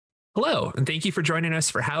Hello, and thank you for joining us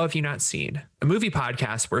for How Have You Not Seen, a movie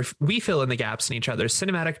podcast where we fill in the gaps in each other's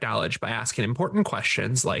cinematic knowledge by asking important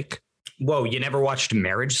questions like, whoa, you never watched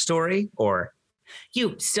Marriage Story? Or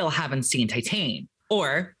you still haven't seen Titane?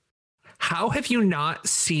 Or how have you not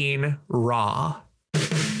seen Raw?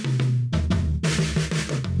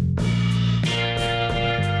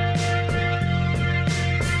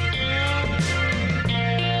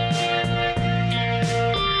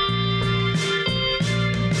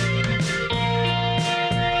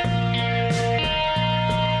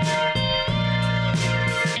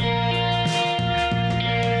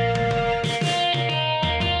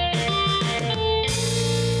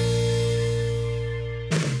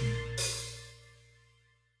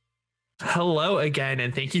 Hello again,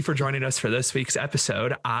 and thank you for joining us for this week's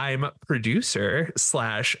episode. I'm producer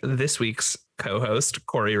 / this week's co-host,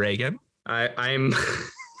 Corey Reagan. I'm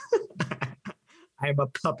I'm a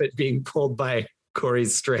puppet being pulled by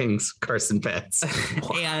Corey's strings, Carson Betts.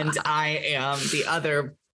 And I am the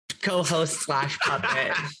other co-host /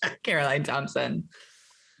 puppet, Caroline Thompson.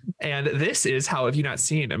 And this is How Have You Not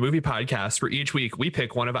Seen, a movie podcast where each week we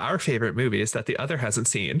pick one of our favorite movies that the other hasn't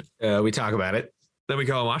seen. We talk about it. Then we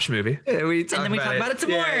go and watch the movie. And then we talk about it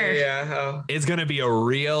some more. Yeah. It's going to be a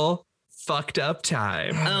real fucked up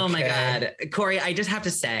time. Oh my God. Corey, I just have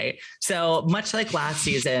to say, so much like last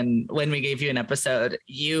season, when we gave you an episode,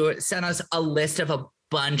 you sent us a list of a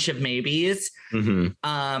bunch of maybes,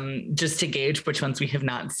 just to gauge which ones we have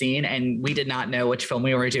not seen. And we did not know which film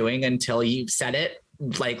we were doing until you said it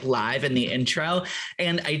like live in the intro.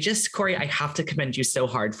 And Corey, I have to commend you so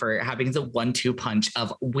hard for having the 1-2 punch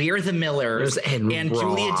of We're the Millers and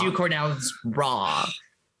Julia Ducournau's Raw.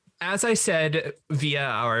 As I said via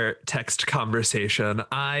our text conversation,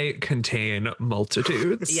 I contain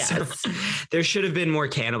multitudes. Yes. There should have been more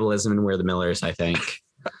cannibalism in We're the Millers, I think.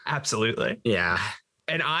 Absolutely. Yeah.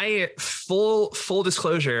 And full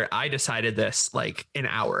disclosure, I decided this like an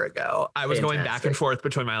hour ago. I was going back and forth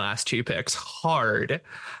between my last two picks hard.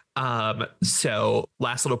 So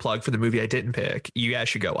last little plug for the movie I didn't pick. You guys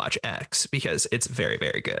should go watch X because it's very,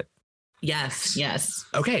 very good. Yes.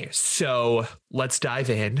 Okay, so let's dive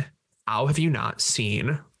in. How have you not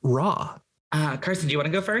seen Raw? Carson, do you want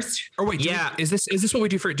to go first? Or wait, is this what we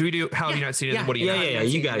do for? Do we do How have you not seen it? What do you? Yeah.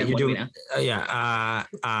 You got it. You're doing. How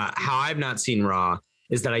I've not seen Raw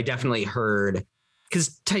is that I definitely heard,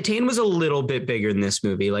 because Titane was a little bit bigger than this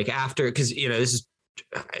movie. Like after, because this is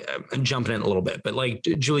I'm jumping in a little bit, but like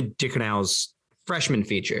Julia Ducournau's freshman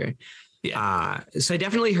feature. Yeah. So I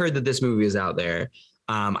definitely heard that this movie was out there.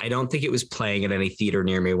 I don't think it was playing at any theater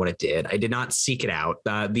near me when it did. I did not seek it out.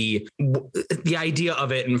 The idea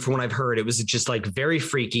of it, and from what I've heard, it was just like very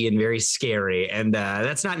freaky and very scary. And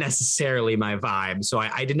that's not necessarily my vibe. So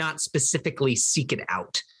I did not specifically seek it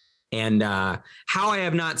out. And how I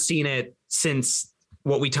have not seen it since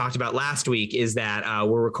what we talked about last week is that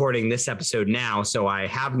we're recording this episode now. So I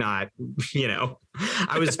have not,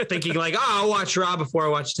 I was thinking like, I'll watch Raw before I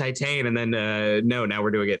watch Titane. And then now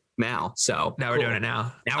we're doing it now. So now we're doing it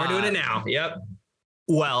now. Now we're doing it now. Yep.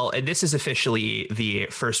 Well, and this is officially the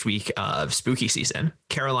first week of spooky season.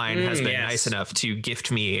 Caroline has been nice enough to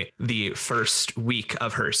gift me the first week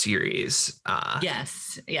of her series.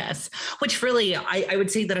 Yes. Which really, I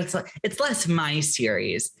would say that it's less my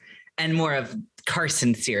series and more of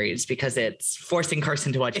Carson's series, because it's forcing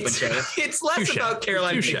Carson to watch a bunch of. It's less about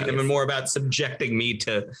Caroline picking them and more about subjecting me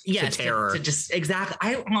to terror. To just exactly.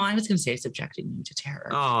 I was going to say subjecting you to terror.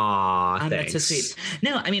 Aw, thanks. That's so sweet.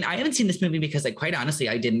 No, I mean, I haven't seen this movie because, like, quite honestly,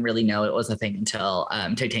 I didn't really know it was a thing until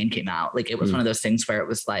Titane came out. Like, it was one of those things where it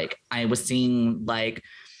was like I was seeing like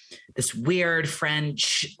this weird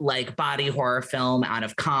French like body horror film out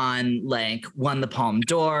of Cannes, like won the Palme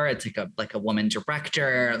d'Or. It's like a woman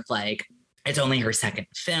director, like. It's only her second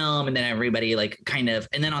film. And then everybody like kind of,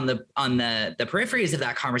 and then on the peripheries of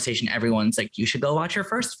that conversation, everyone's like, you should go watch her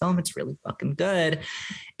first film. It's really fucking good.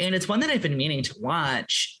 And it's one that I've been meaning to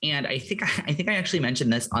watch. And I think I actually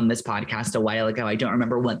mentioned this on this podcast a while ago. I don't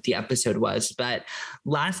remember what the episode was, but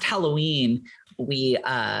last Halloween, we,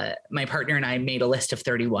 my partner and I made a list of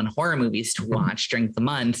 31 horror movies to watch during the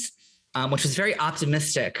month. Which was very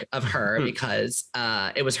optimistic of her because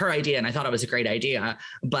it was her idea and I thought it was a great idea.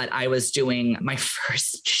 But I was doing my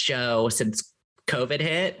first show since COVID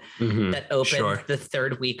hit that opened the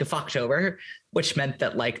third week of October, which meant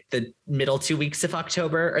that like the middle 2 weeks of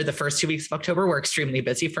October or the first 2 weeks of October were extremely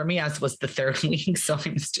busy for me, as was the third week. So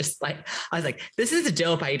I was like, this is a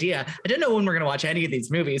dope idea. I don't know when we're going to watch any of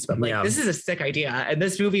these movies, but like, this is a sick idea. And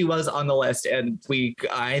this movie was on the list. And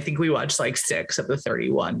I think we watched like 6 of the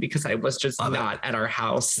 31 because I was just not at our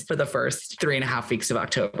house for the first 3.5 weeks of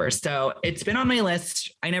October. So it's been on my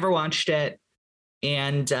list. I never watched it.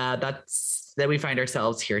 And that's that we find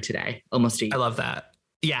ourselves here today, almost a year. I love that.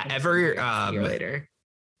 Yeah. A year later.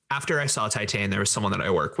 After I saw Titane, there was someone that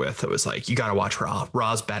I work with that was like, you got to watch Raw.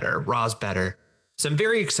 Raw's better. Raw's better. So I'm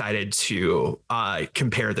very excited to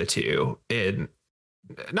compare the two in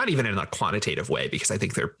not even in a quantitative way, because I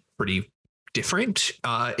think they're pretty different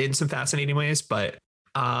in some fascinating ways. But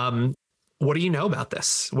what do you know about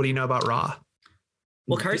this? What do you know about Raw?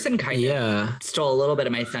 Well, Carson kind of stole a little bit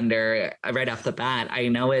of my thunder right off the bat. I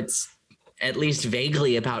know it's at least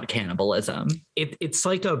vaguely about cannibalism. It's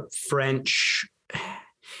like a French.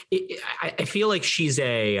 I feel like she's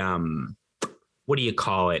a what do you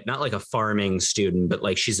call it? Not like a farming student, but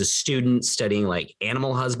like she's a student studying like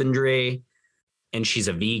animal husbandry, and she's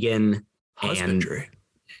a vegan. Husbandry.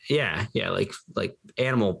 And like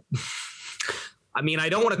animal. I mean, I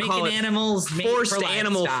don't want to call it animals forced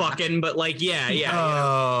animal fucking, but like, okay.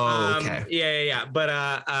 Yeah. But,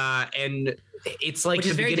 and it's like, which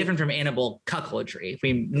is very different from animal cuckoldry.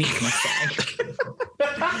 We need to say.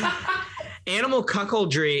 Animal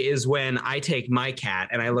cuckoldry is when I take my cat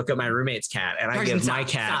and I look at my roommate's cat and I give my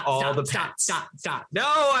cat all the pets. Stop. No,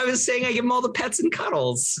 I was saying I give him all the pets and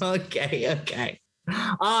cuddles. Okay.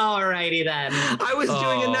 All righty then. I was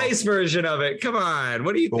doing a nice version of it. Come on.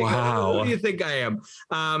 What do you think? Wow. What do you think I am?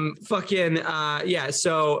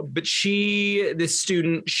 So, but this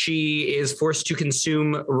student, she is forced to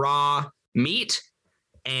consume raw meat,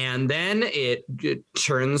 and then it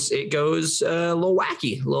goes a little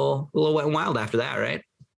wacky, a little wet and wild after that, right?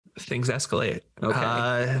 Things escalate.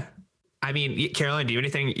 Okay. I mean, Caroline, do you have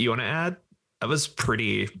anything you want to add? That was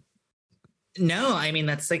pretty. No, I mean,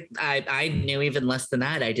 that's like, I knew even less than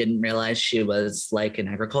that. I didn't realize she was like an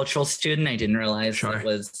agricultural student. I didn't realize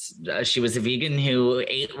she was a vegan who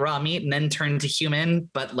ate raw meat and then turned to human.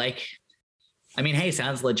 But like, I mean, hey,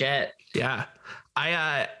 sounds legit. Yeah.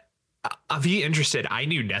 I'll be interested. I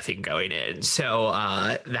knew nothing going in. So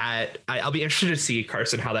I'll be interested to see,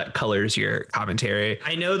 Carson, how that colors your commentary.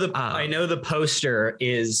 I know the poster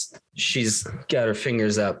is she's got her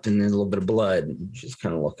fingers up and then a little bit of blood. She's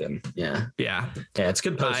kind of looking. Yeah. It's a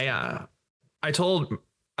good poster. I told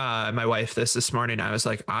my wife this morning. I was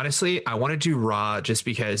like, honestly, I want to do Raw just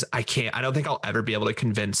because I don't think I'll ever be able to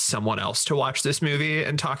convince someone else to watch this movie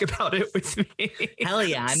and talk about it with me. Hell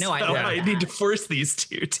yeah. No, I need to force these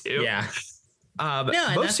two too. Yeah.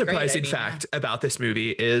 Most surprising fact about this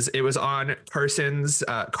movie is it was on Carson's.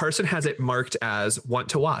 Carson has it marked as want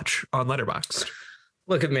to watch on Letterboxd.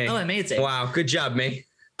 Look at me. Oh, amazing. Wow. Good job, me.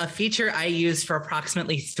 A feature I used for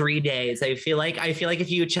approximately 3 days. I feel like if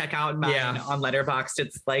you check out mine on Letterboxd,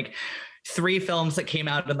 it's like 3 films that came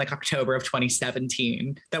out in like October of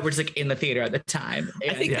 2017 that were just like in the theater at the time.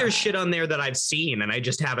 I think there's shit on there that I've seen and I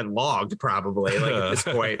just haven't logged probably like at this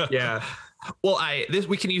point. Yeah. Well,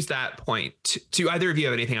 we can use that point to either of you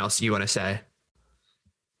have anything else you want to say?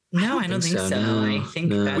 No, I don't think so. No, I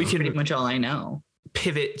think that's pretty much all I know.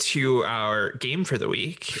 Pivot to our game for the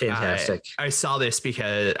week. Fantastic. I saw this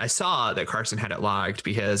because I saw that Carson had it logged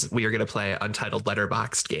because we are going to play Untitled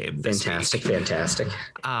Letterboxd game. Fantastic.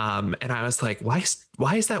 And I was like, why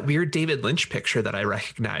is that weird David Lynch picture that I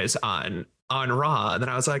recognize on Raw? And then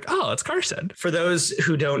I was like, oh, it's Carson. For those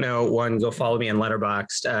who don't know, 1, go follow me on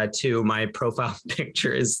Letterboxd. 2, my profile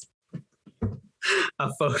picture is a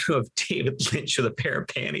photo of David Lynch with a pair of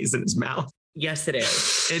panties in his mouth. Yes, it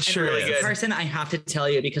is. It's sure really good. Carson, I have to tell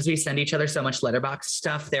you, because we send each other so much Letterboxd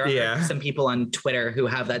stuff, there are some people on Twitter who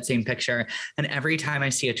have that same picture. And every time I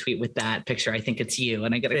see a tweet with that picture, I think it's you.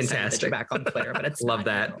 And I get excited that you're back on Twitter, but it's Love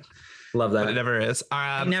that. You. Love that. But it never is.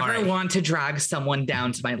 I never want to drag someone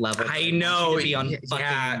down to my level. I know.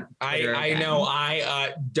 I know.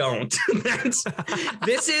 I don't.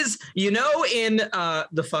 This is, in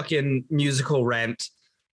the fucking musical Rent.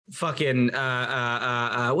 Fucking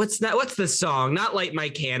what's the song? Not Light My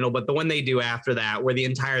Candle, but the one they do after that, where the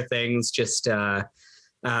entire thing's just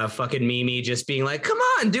fucking Mimi just being like, come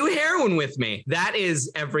on, do heroin with me. That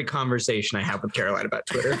is every conversation I have with Caroline about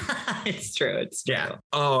Twitter. It's true. Yeah.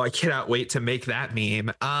 Oh, I cannot wait to make that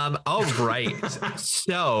meme. All right.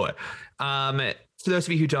 So For those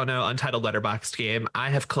of you who don't know, Untitled Letterboxd Game,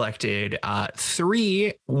 I have collected these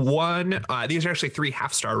are actually 3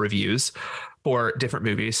 half-star reviews for different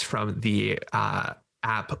movies from the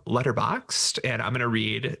app Letterboxd, and I'm going to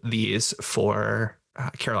read these for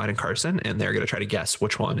Caroline and Carson, and they're going to try to guess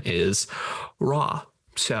which one is Raw.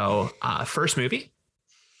 So first movie,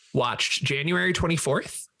 watched January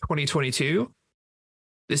 24th, 2022.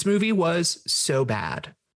 This movie was so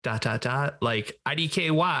bad. ... Like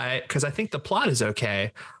IDKY, because I think the plot is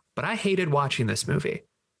okay, but I hated watching this movie.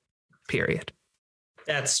 Period.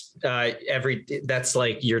 That's that's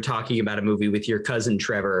like you're talking about a movie with your cousin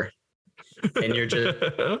Trevor, and you're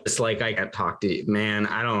just like, I can't talk to you, man.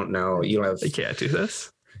 I don't know. I can't do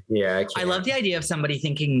this. Yeah, I love the idea of somebody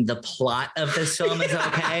thinking the plot of this film is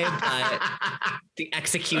okay, but the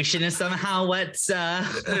execution is somehow what's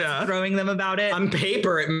throwing them about it. On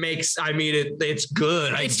paper, it's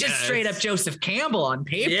good. It's just straight up Joseph Campbell on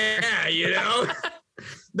paper. Yeah,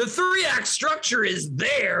 the 3-act structure is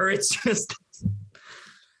there. It's just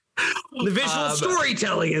the visual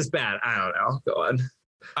storytelling is bad. I don't know. Go on.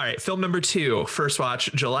 All right, film number 2, first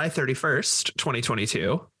watch, July 31st,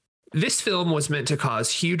 2022. This film was meant to cause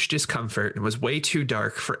huge discomfort and was way too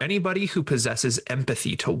dark for anybody who possesses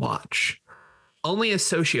empathy to watch. Only a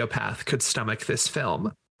sociopath could stomach this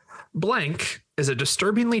film. Blank is a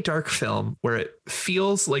disturbingly dark film where it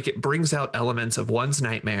feels like it brings out elements of one's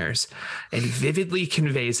nightmares and vividly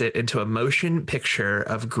conveys it into a motion picture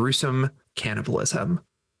of gruesome cannibalism.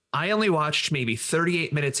 I only watched maybe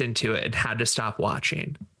 38 minutes into it and had to stop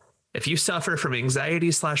watching. If you suffer from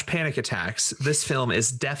anxiety/panic attacks, this film is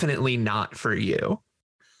definitely not for you.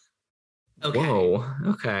 Okay. Whoa.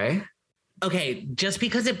 Okay. Okay. Just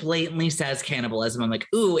because it blatantly says cannibalism, I'm like,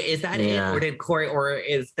 ooh, is that it? Or did Corey, or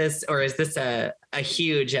is this a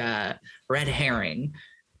huge red herring?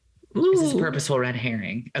 Ooh. Is this a purposeful red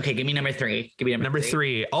herring? Okay. Give me number 3. Give me number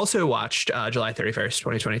 3. Also watched July 31st,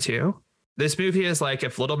 2022. This movie is like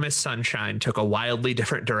if Little Miss Sunshine took a wildly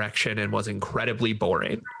different direction and was incredibly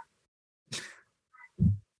boring.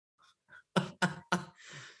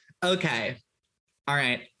 Okay. All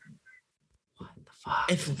right. What the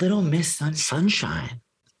fuck? If Little Miss Sunshine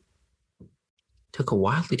took a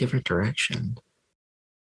wildly different direction.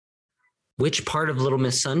 Which part of Little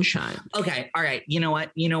Miss Sunshine? Okay. All right. You know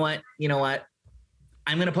what? I'm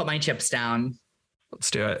going to put my chips down.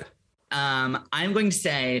 Let's do it. I'm going to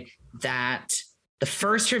say that the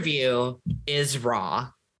first review is Raw.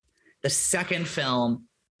 The second film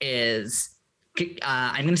is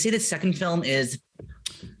I'm going to say the second film is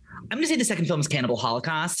Cannibal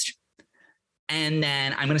Holocaust. And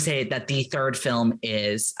then I'm going to say that the third film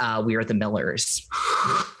is We Are the Millers.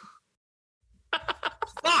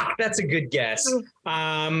 Fuck, that's a good guess.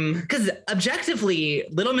 Because objectively,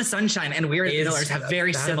 Little Miss Sunshine and We Are the Millers have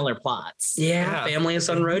very similar plots. Yeah, families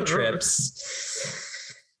on road trips.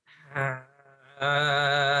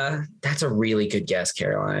 That's a really good guess,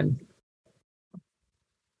 Caroline.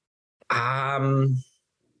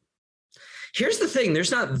 Here's the thing.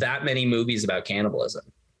 There's not that many movies about cannibalism.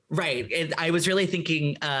 Right. I was really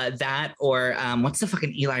thinking that or what's the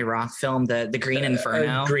fucking Eli Roth film? The Green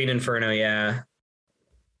Inferno. Green Inferno, yeah.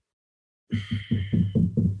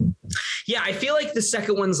 Yeah, I feel like the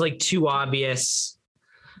second one's like too obvious.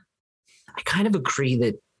 I kind of agree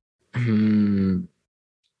that I'm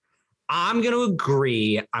going to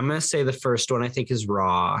agree. I'm going to say the first one I think is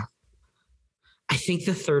Raw. I think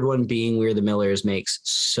the third one being We're the Millers makes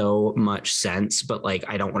so much sense, but like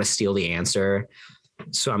I don't want to steal the answer.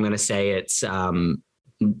 So I'm going to say it's I'm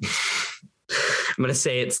going to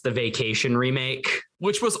say it's the Vacation remake,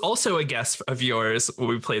 which was also a guess of yours when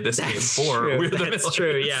we played this game for We're the Millers. That's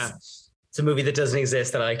true, yeah. It's a movie that doesn't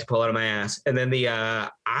exist that I like to pull out of my ass. And then the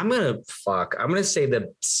I'm going to say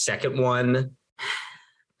the second one.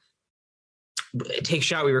 Take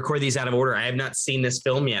shot. We record these out of order. I have not seen this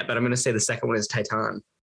film yet, but I'm going to say the second one is Titan.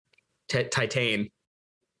 Titan.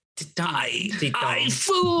 I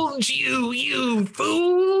fooled you, you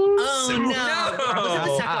fool. Oh no. Was it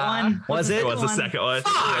the second one? Was it? It was the second one.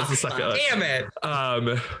 Fuck. It was the second one. Damn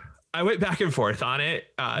it. I went back and forth on it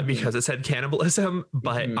because it said cannibalism,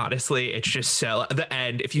 but honestly, it's just so the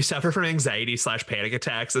end. If you suffer from anxiety/panic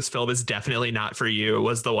attacks, this film is definitely not for you. It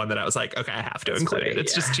was the one that I was like, okay, I have to include it.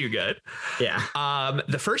 It's just too good. Yeah.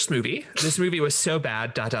 The first movie, this movie was so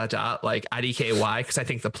bad, like IDKY, because I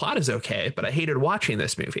think the plot is okay, but I hated watching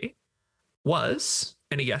this movie. Was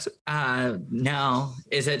any guesses? No.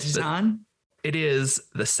 Is it Titan? It is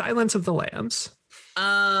The Silence of the Lambs.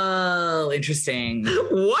 Oh, interesting.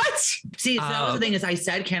 What? See, so that was the thing is I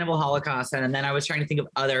said Cannibal Holocaust and then I was trying to think of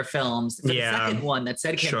other films. For the second one that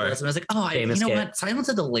said cannibalism, I was like, oh, you know what? Silence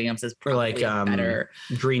of the Lambs is probably better.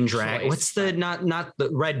 Green Dragon. What's the not the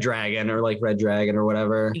Red Dragon or like Red Dragon or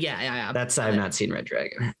whatever? Yeah. That's I've not seen Red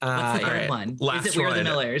Dragon. What's the third one? Last is it We're the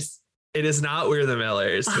Millers? It is not We're the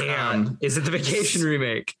Millers. Damn. Is it the Vacation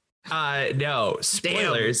remake? No,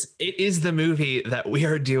 spoilers. Damn. It is the movie that we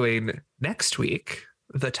are doing next week,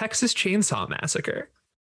 the Texas Chainsaw Massacre.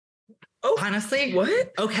 Oh, honestly,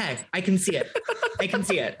 what? Okay, I can see it.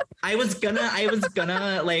 I was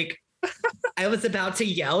gonna like, I was about to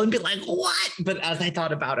yell and be like, "What?" But as I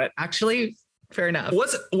thought about it, actually, fair enough.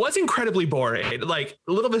 Was incredibly boring. Like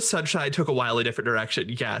Little Miss Sunshine took a wildly different direction.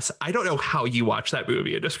 Yes, I don't know how you watch that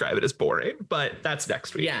movie and describe it as boring, but that's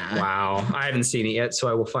next week. Yeah. Wow, I haven't seen it yet, so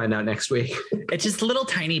I will find out next week. It's just little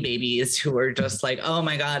tiny babies who are just like, oh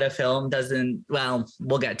my god, a film doesn't. Well,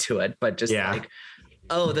 we'll get to it, but just like,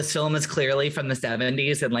 oh, this film is clearly from the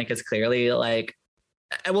 70s and like it's clearly like.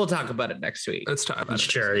 We'll talk about it next week. Let's talk about it.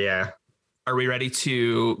 Sure. Yeah. Are we ready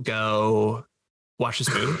to go watch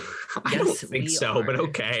this movie? I don't think so, but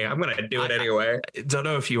okay. I'm going to do it anyway. I don't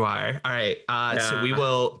know if you are. All right. So we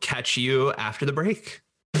will catch you after the break.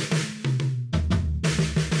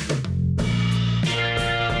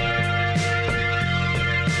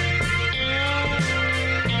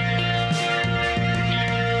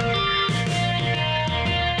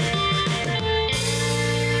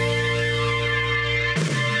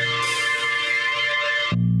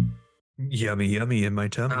 Yummy, yummy in my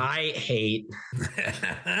tummy. I hate.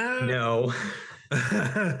 No.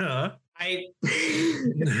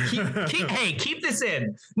 Keep this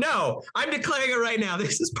in. No, I'm declaring it right now.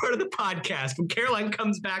 This is part of the podcast. When Caroline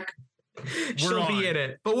comes back, she'll be in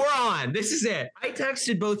it. But we're on. This is it. I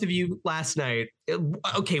texted both of you last night.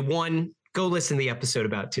 Okay, 1, go listen to the episode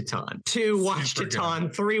about Titan. 2, watch Titan.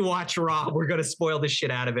 3, watch Raw. We're going to spoil the shit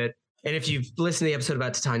out of it. And if you've listened to the episode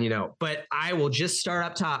about Titan, you know. But I will just start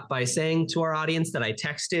up top by saying to our audience that I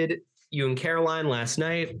texted you and Caroline last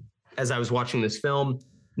night as I was watching this film.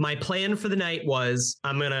 My plan for the night was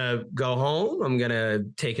I'm going to go home. I'm going to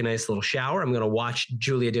take a nice little shower. I'm going to watch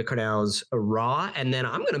Julia Ducournau's Raw, and then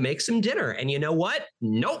I'm going to make some dinner. And you know what?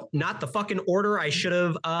 Nope, not the fucking order I should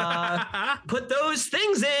have put those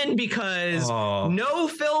things in, because no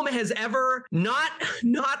film has ever not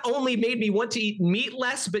only made me want to eat meat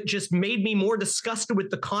less, but just made me more disgusted with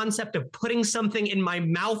the concept of putting something in my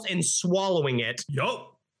mouth and swallowing it.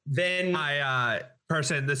 Yup. Then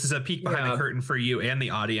Carson, this is a peek behind the curtain for you and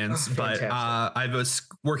the audience, but I was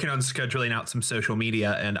working on scheduling out some social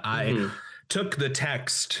media, and I took the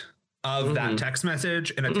text of that text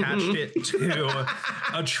message and attached it to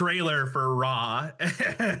a trailer for Raw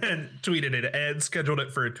and tweeted it and scheduled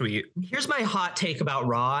it for a tweet. Here's my hot take about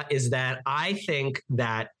Raw is that I think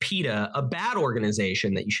that PETA, a bad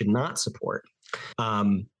organization that you should not support,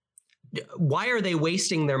 why are they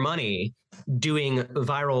wasting their money doing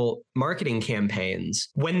viral marketing campaigns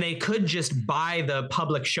when they could just buy the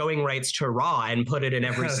public showing rights to Raw and put it in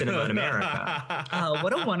every cinema in America?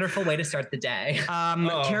 What a wonderful way to start the day.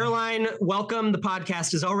 Caroline, welcome. The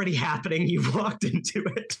podcast is already happening. You've walked into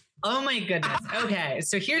it. Oh my goodness. Okay,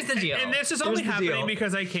 so here's the deal. And this is only happening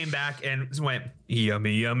because I came back and went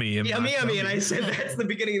yummy, yummy, yummy, and I said that's the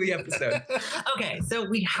beginning of the episode. Okay, so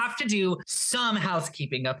we have to do some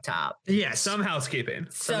housekeeping up top. Yes, some housekeeping.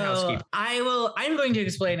 I'm going to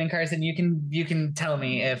explain, and Carson, you can tell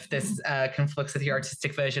me if this conflicts with your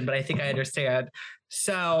artistic vision, but I think I understand.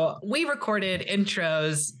 So we recorded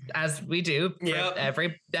intros, as we do for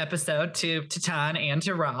every episode, to Titan and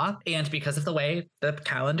to Raw. And because of the way the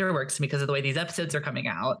calendar works, and because of the way these episodes are coming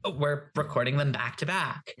out, we're recording them back to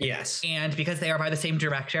back. Yes. And because they are by the same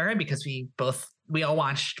director, and because we all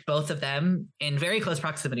watched both of them in very close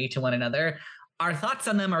proximity to one another, our thoughts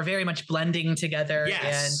on them are very much blending together.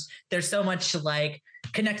 Yes. And there's so much like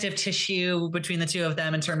connective tissue between the two of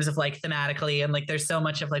them in terms of like thematically, and like there's so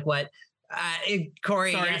much of like what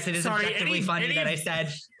Corey, yes, it is objectively funny that I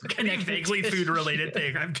said vaguely food related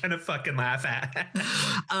thing I'm gonna fucking laugh at.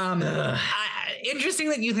 Interesting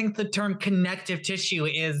that you think the term connective tissue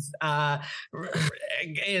is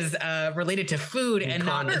related to food and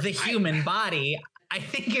not the human body. I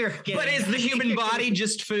think you're getting... But is the human body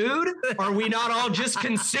just food? Are we not all just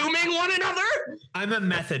consuming one another? I'm a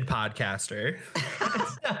method podcaster.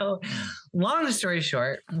 So, long story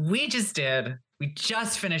short, we just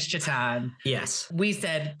finished Titan. Yes. We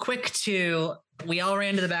said quick 2. We all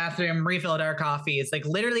ran to the bathroom, refilled our coffees. Like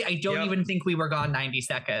literally, I don't even think we were gone 90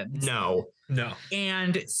 seconds. No.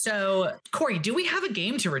 And so, Corey, do we have a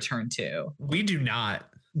game to return to? We do not.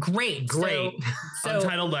 Great. So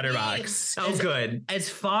Untitled Letterboxd. Oh, good. As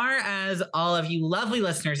far as all of you lovely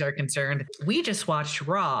listeners are concerned, we just watched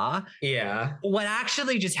Raw. Yeah. What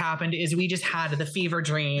actually just happened is we just had the fever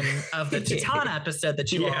dream of the Titan episode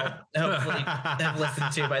that you all hopefully have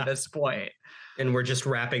listened to by this point. And we're just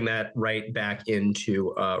wrapping that right back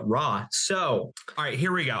into Raw. So, all right,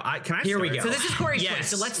 here we go. Here we go. So this is Corey's choice.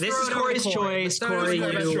 So let's this is Corey's choice. Corey,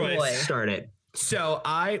 you start it. So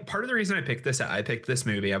part of the reason I picked this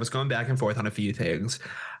movie, I was going back and forth on a few things.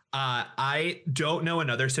 I don't know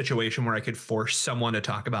another situation where I could force someone to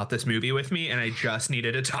talk about this movie with me, and I just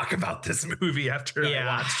needed to talk about this movie after I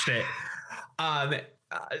watched it.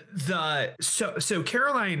 So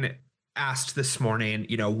Caroline asked this morning,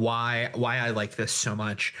 why I like this so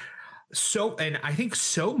much. And I think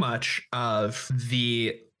so much of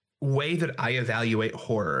the way that I evaluate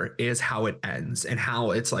horror is how it ends and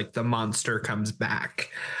how it's like the monster comes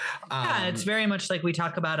back. It's very much like we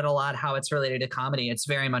talk about it a lot, how it's related to comedy. It's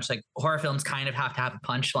very much like horror films kind of have to have a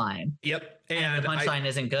punchline. Yep. And if the punchline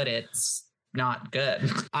isn't good, it's not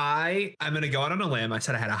good. I'm going to go out on a limb. I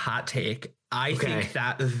said I had a hot take. I think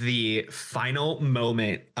that the final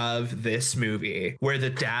moment of this movie where the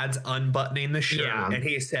dad's unbuttoning the shirt and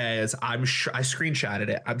he says, I'm sure, I screenshotted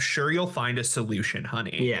it, I'm sure you'll find a solution,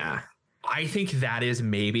 honey. Yeah. I think that is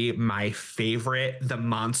maybe my favorite. The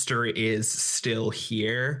monster is still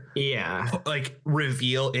here. Yeah. Like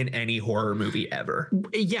reveal in any horror movie ever.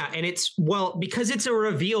 Yeah. And because it's a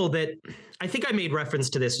reveal that I think I made reference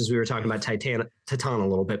to this as we were talking about Titan a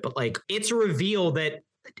little bit, but like it's a reveal that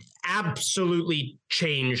absolutely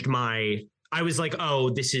changed I was like,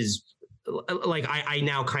 oh, this is like, I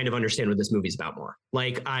now kind of understand what this movie's about more.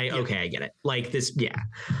 Like, I get it. Like this. Yeah.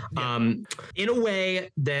 In a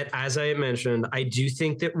way that, as I mentioned, I do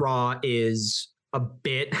think that Raw is a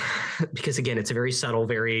bit, because again, it's a very subtle,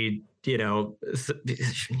 very, kind of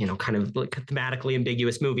like thematically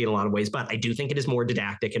ambiguous movie in a lot of ways, but I do think it is more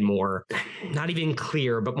didactic and more, not even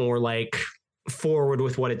clear, but more like forward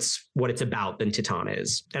with what it's about than Titan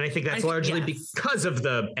is. And I think that's largely because of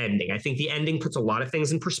the ending. I think the ending puts a lot of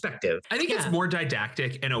things in perspective. I think it's more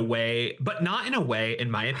didactic in a way, but not in a way,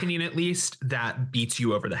 in my opinion at least, that beats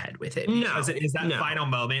you over the head with it. Because it is that final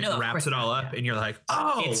moment wraps it all up and you're like,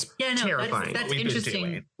 oh, it's terrifying. That's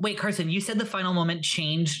interesting. Wait, Carson, you said the final moment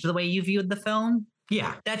changed the way you viewed the film?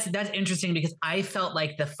 Yeah, that's interesting because I felt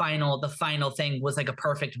like the final thing was like a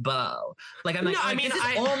perfect bow. Like I'm like,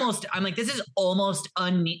 this is almost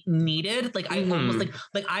unneeded. Like I almost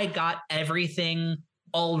like I got everything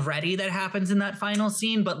already that happens in that final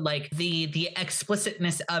scene, but like the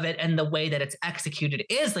explicitness of it and the way that it's executed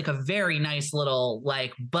is like a very nice little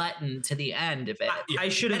like button to the end of it. I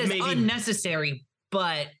should have maybe unnecessary,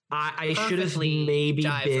 but I should have maybe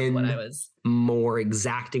been what I was more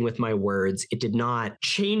exacting with my words. It did not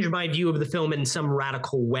change my view of the film in some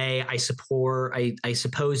radical way. I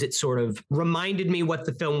suppose it sort of reminded me what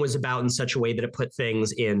the film was about in such a way that it put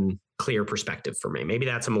things in clear perspective for me. Maybe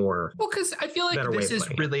that's a more because I feel like this is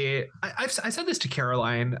really. I said this to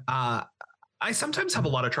Caroline. I sometimes have a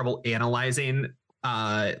lot of trouble analyzing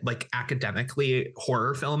like academically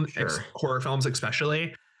horror films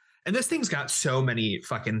especially. And this thing's got so many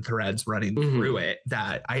fucking threads running through it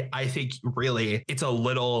that I think really it's a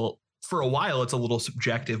little, for a while, it's a little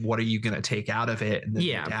subjective. What are you going to take out of it? And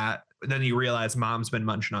then then you realize mom's been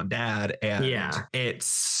munching on dad. And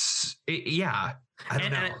I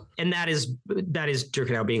don't know. And that is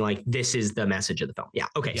Durkanow being like, this is the message of the film. Yeah.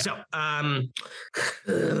 Okay. Yeah. So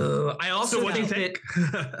I also what do you think?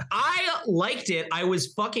 I liked it. I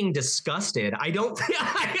was fucking disgusted. I don't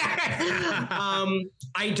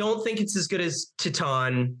think it's as good as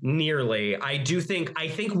Titan nearly. I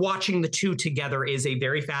think watching the two together is a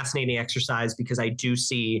very fascinating exercise because I do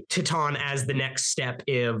see Titan as the next step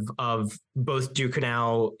of both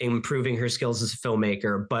Durkanow improving her skills as a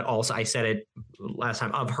filmmaker, but also I said it last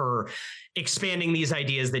time of her expanding these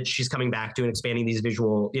ideas that she's coming back to and expanding these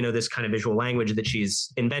visual, this kind of visual language that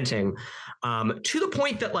she's inventing, to the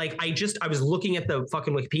point that like, I was looking at the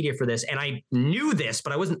fucking Wikipedia for this and I knew this,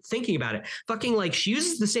 but I wasn't thinking about it. Fucking like she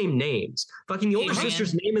uses the same names. Fucking the older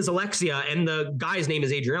sister's name is Alexia and the guy's name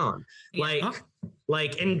is Adrian.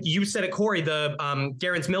 Like, and you said it, Corey, the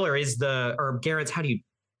Garance Miller is Garance, how do you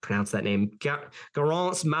pronounce that name?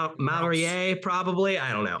 Garance Mallier, probably.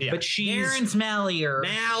 I don't know. Yeah. But she's Garance Mallier.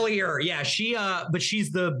 Yeah, but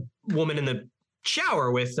she's the woman in the shower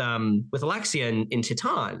with Alexia in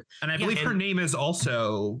Titan. And I believe her name is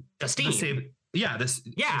also Justine. Yeah, the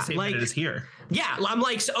same like minute is here. Yeah, I'm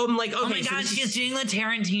like, okay. Oh my God, she's doing the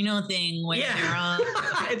Tarantino thing.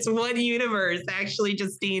 It's one universe. Actually,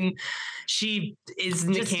 Justine, she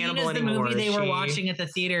isn't a cannibal anymore. The movie they were watching at the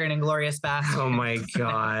theater in Inglourious Basterds. Oh my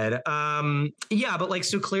God. Yeah, but like,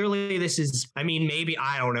 so clearly this is, I mean, maybe,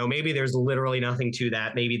 I don't know, maybe there's literally nothing to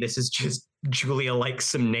that. Maybe this is just Julia likes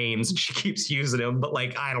some names and she keeps using them, but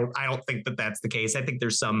like, I don't think that that's the case. I think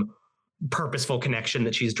there's some purposeful connection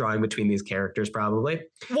that she's drawing between these characters, probably.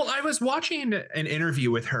 Well, I was watching an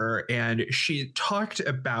interview with her and she talked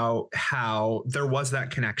about how there was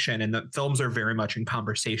that connection and the films are very much in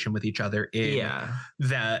conversation with each other in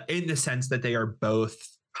the sense that they are both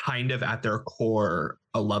kind of at their core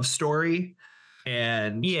a love story.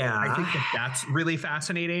 And I think that's really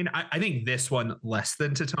fascinating. I think this one less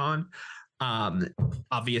than Titane.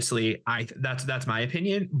 Obviously that's my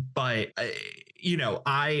opinion, but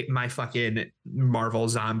my fucking Marvel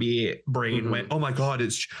zombie brain went, oh my God,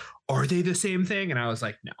 are they the same thing? And I was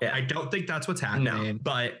like, no, I don't think that's what's happening.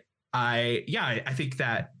 But I think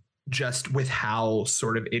that just with how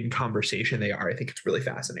sort of in conversation they are, I think it's really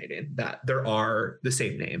fascinating that there are the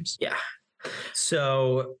same names. Yeah.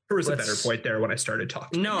 So there was a better point there when I started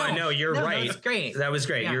talking. No, I know you're right. That was great. That was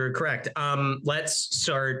great. Yeah. You're correct. Let's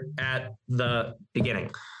start at the beginning.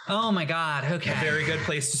 Oh my God. Okay. Very good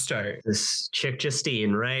place to start. This chick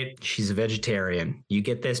Justine, right? She's a vegetarian. You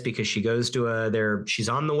get this because she goes to she's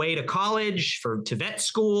on the way to college to vet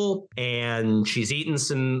school and she's eating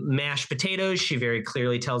some mashed potatoes. She very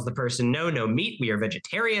clearly tells the person, no meat. We are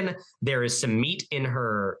vegetarian. There is some meat in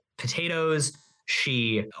her potatoes.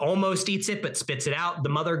 She almost eats it, but spits it out. The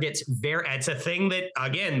mother gets it's a thing that,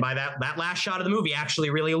 again, by that last shot of the movie actually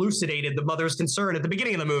really elucidated the mother's concern at the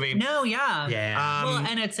beginning of the movie. No, yeah. Yeah. Well,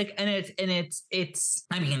 and it's like, it's,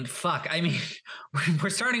 I mean, fuck. I mean, we're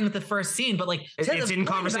starting with the first scene, but like, it's in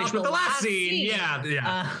conversation with the last scene.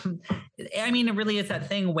 Yeah. I mean, it really is that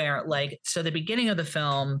thing where like, so the beginning of the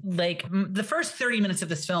film, like the first 30 minutes of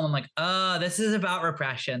this film, I'm like, oh, this is about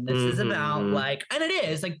repression. This is about like, and it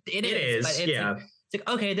is like, it is. But it's it's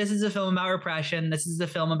like, okay, this is a film about repression. This is a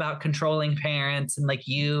film about controlling parents and like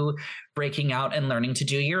you breaking out and learning to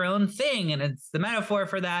do your own thing. And it's the metaphor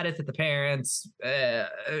for that is that the parents,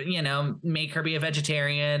 make her be a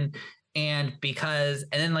vegetarian. And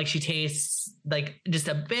then like she tastes like just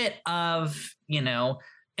a bit of,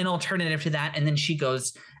 an alternative to that. And then she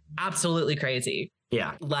goes absolutely crazy.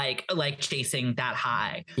 Yeah. Like chasing that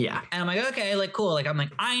high. Yeah. And I'm like, okay, like, cool. Like, I'm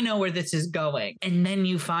like, I know where this is going. And then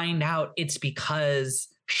you find out it's because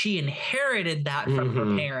she inherited that from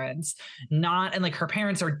her parents, and like her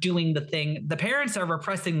parents are doing the thing. The parents are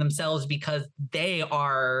repressing themselves because they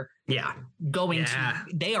are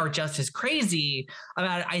they are just as crazy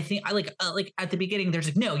about it. I think I like at the beginning, there's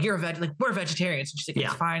like, no, you're we're vegetarians. And she's like,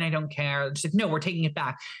 it's fine. I don't care. She's like, no, we're taking it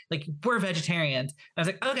back. Like, we're vegetarians. And I was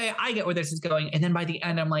like, okay, I get where this is going. And then by the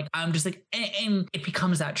end, I'm just like, and it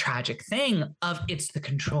becomes that tragic thing of it's the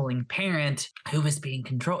controlling parent who is being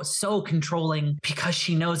so controlling because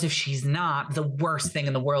she knows if she's not, the worst thing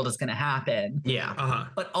in the world is going to happen. Yeah.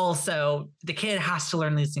 But also the kid has to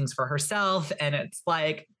learn these things for herself. And it's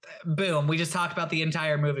like, boom, we just talked about the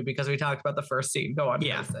entire movie because we talked about the first scene. Go on.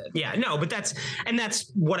 Yeah. No, but that's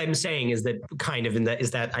what I'm saying is that kind of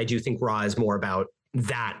is that I do think Raw is more about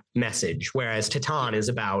that message, whereas Titane is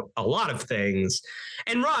about a lot of things.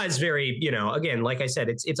 And Raw is very, again, like I said,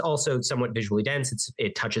 it's also somewhat visually dense.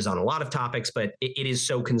 It touches on a lot of topics, but it is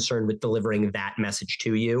so concerned with delivering that message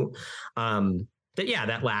to you.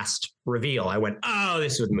 That last reveal, I went, oh,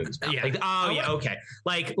 this is what the movie's about. Yeah. Okay.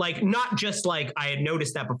 Like not just like I had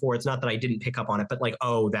noticed that before. It's not that I didn't pick up on it, but like,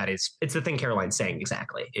 it's the thing Caroline's saying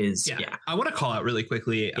exactly is. Yeah. I want to call out really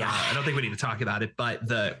quickly. I don't think we need to talk about it, but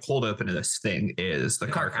the cold open of this thing is the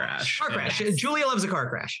car crash. Car crash. Julia loves a car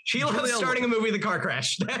crash. She loves starting a movie with a car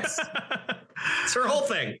crash. That's her whole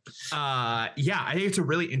thing. I think it's a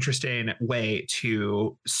really interesting way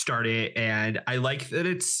to start it. And I like that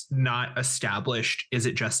it's not established. Is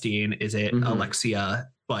it Justine? Is it Alexia?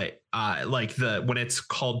 But when it's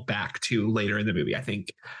called back to later in the movie, I just think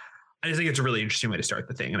it's a really interesting way to start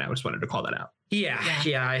the thing. And I just wanted to call that out. Yeah,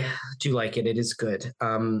 I do like it. It is good.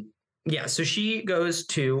 So she goes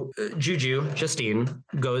to Justine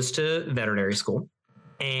goes to veterinary school.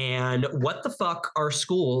 And what the fuck are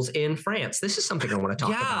schools in France? This is something I want to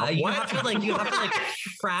talk about. You have to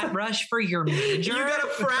frat rush for your major. You got to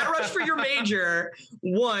frat rush for your major.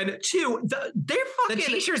 1, 2. The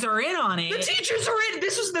teachers are in on it. The teachers are in.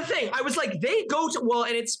 This was the thing. I was like, they go to, well,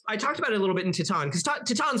 and I talked about it a little bit in Titane, because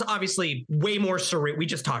Titane's obviously way more surreal. We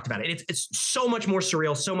just talked about it. It's so much more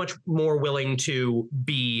surreal, so much more willing to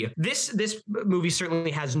be. This movie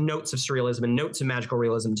certainly has notes of surrealism and notes of magical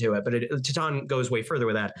realism to it, but Titane goes way further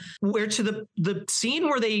with that. Where to the scene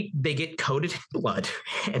where they get coated in blood,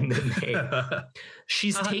 and then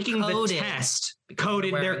she's taking the test.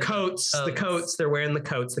 Coated their coats, the coats, they're wearing the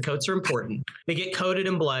coats. The coats are important. They get coated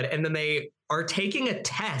in blood, and then they are taking a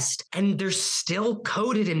test and they're still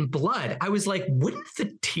coated in blood. I was like, wouldn't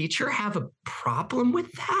the teacher have a problem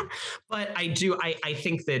with that? But I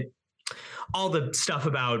think that all the stuff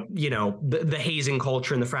about, the hazing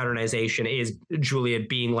culture and the fraternization is Julia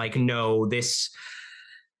being like, no, this,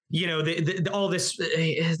 all this,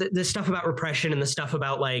 the stuff about repression and the stuff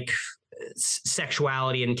about like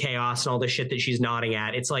sexuality and chaos and all the shit that she's nodding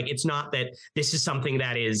at. It's like, it's not that this is something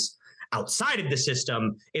that is outside of the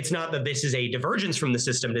system. It's not that this is a divergence from the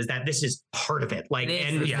system. Is that this is part of it. Like,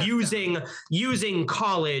 and using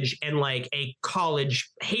college and like a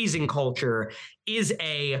college hazing culture is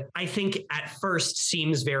I think at first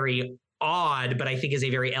seems very odd, but I think is a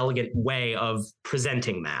very elegant way of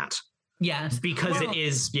presenting that. Yes. Because it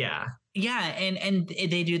is, Yeah, and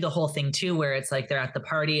they do the whole thing too, where it's like they're at the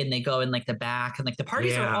party and they go in like the back, and like the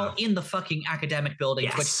parties are all in the fucking academic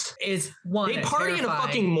buildings, which is one. They party in a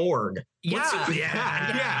fucking morgue.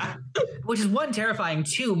 Yeah. Which is one, terrifying,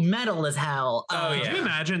 two, metal as hell. Can you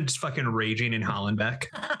imagine just fucking raging in Hollenbeck?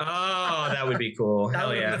 Oh, that would be cool.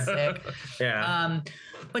 Hell yeah. Sick. Yeah.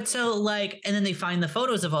 But so like, and then they find the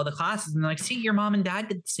photos of all the classes and they're like, see, your mom and dad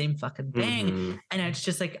did the same fucking thing. Mm-hmm. And it's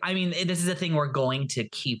just like, I mean, this is a thing we're going to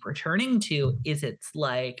keep returning to, is it's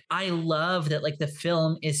like, I love that like the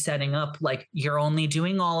film is setting up, like, you're only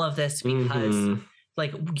doing all of this because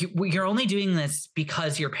like you're only doing this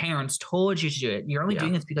because your parents told you to do it. You're only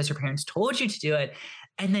doing this because your parents told you to do it.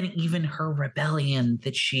 And then even her rebellion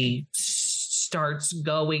that she starts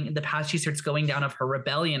going down of her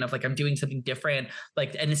rebellion of like, I'm doing something different,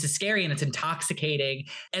 like, and this is scary and it's intoxicating.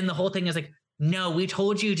 And the whole thing is like, no, we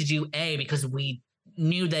told you to do A because we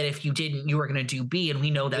knew that if you didn't, you were going to do B. And we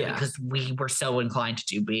know that because we were so inclined to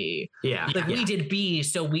do B. We did B.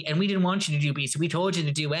 So we didn't want you to do B. So we told you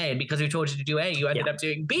to do A. And because we told you to do A, you ended up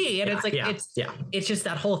doing B. And it's like, it's just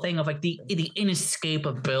that whole thing of like the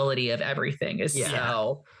inescapability of everything is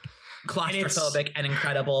so claustrophobic and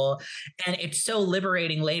incredible, and it's so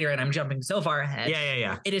liberating later. And I'm jumping so far ahead.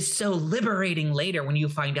 It is so liberating later when you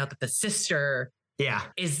find out that the sister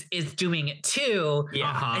is doing it too.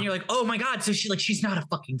 And you're like, oh my god, so she's not a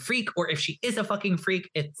fucking freak, or if she is a fucking freak,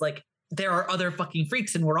 it's like there are other fucking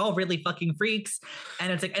freaks and we're all really fucking freaks.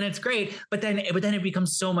 And it's like, and it's great. But then it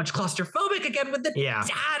becomes so much claustrophobic again with the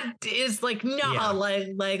dad is like, no,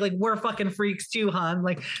 like we're fucking freaks too, hon.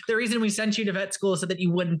 Like the reason we sent you to vet school so that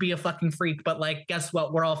you wouldn't be a fucking freak. But like, guess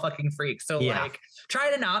what? We're all fucking freaks. So like,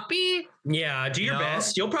 try to not be. Yeah. Do your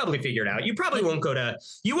best. You'll probably figure it out. You probably won't go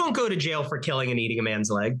to jail for killing and eating a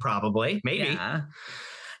man's leg. Probably. Maybe.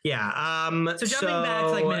 Yeah. So jumping back to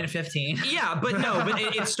like minute 15. Yeah, but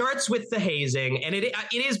it starts with the hazing, and it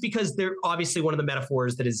is because they're obviously one of the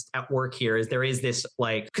metaphors that is at work here is there is this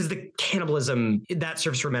like, because the cannibalism that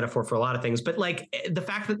serves for metaphor for a lot of things, but like the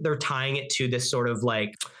fact that they're tying it to this sort of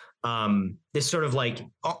like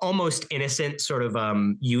almost innocent sort of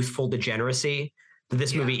youthful degeneracy.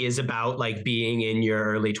 This movie is about like being in your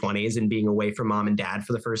early 20s and being away from mom and dad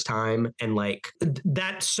for the first time. And like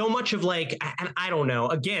that so much of like, and I don't know,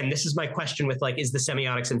 again, this is my question with like, is the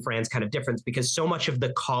semiotics in France kind of different? Because so much of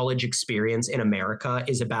the college experience in America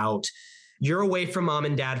is about you're away from mom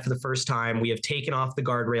and dad for the first time. We have taken off the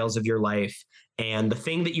guardrails of your life. And the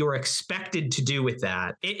thing that you are expected to do with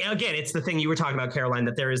that, it's the thing you were talking about, Caroline,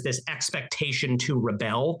 that there is this expectation to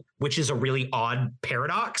rebel, which is a really odd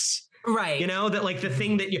paradox. Right. You know, that like the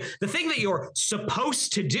thing that you're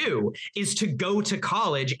supposed to do is to go to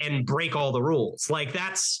college and break all the rules. Like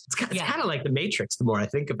it's kind of like the Matrix the more I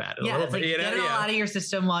think about it. It's like, get it all out of your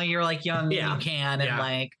system while you're like young and you can and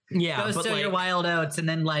like go sow your wild oats and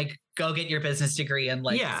then like go get your business degree and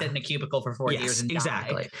like sit in a cubicle for 4 years and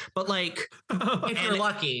die. But like if you're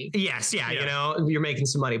lucky. Yes, you know, you're making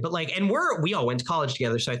some money. But like, and we all went to college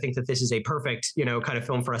together. So I think that this is a perfect, kind of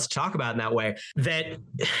film for us to talk about in that way. That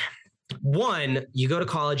one, you go to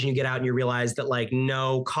college and you get out and you realize that like,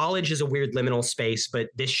 no, college is a weird liminal space, but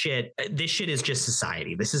this shit is just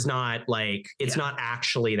society. This is not like, it's not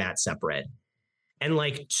actually that separate. And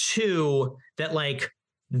like two, that like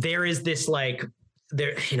there is this like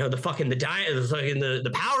there, you know, the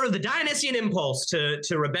power of the Dionysian impulse to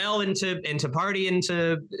rebel and to party and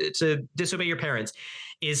to disobey your parents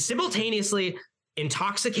is simultaneously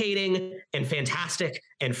intoxicating and fantastic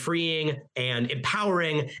and freeing and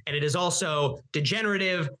empowering, and it is also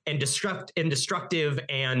degenerative and destructive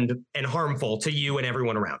and harmful to you and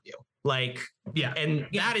everyone around you. Like, yeah, and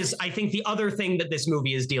that is, I think, the other thing that this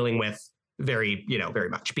movie is dealing with very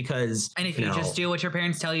much, because and if you just do what your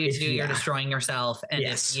parents tell you to do, you're destroying yourself, and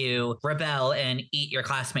if you rebel and eat your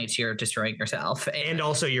classmates, you're destroying yourself, and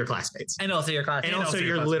also your classmates, and also your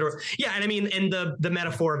literal and I mean, and the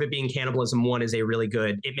metaphor of it being cannibalism one is a really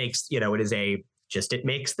good, it makes it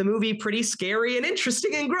makes the movie pretty scary and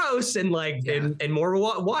interesting and gross and and more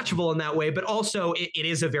watchable in that way. But also it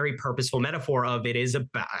is a very purposeful metaphor of, it is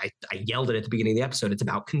about, I yelled it at the beginning of the episode, it's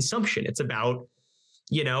about consumption. It's about,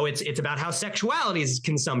 it's about how sexuality is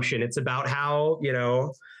consumption. It's about how,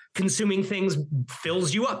 consuming things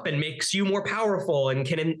fills you up and makes you more powerful and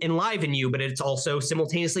can enliven you, but it's also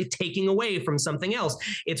simultaneously taking away from something else.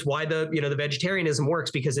 It's why the vegetarianism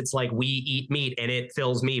works, because it's like, we eat meat and it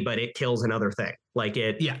fills me, but it kills another thing. Like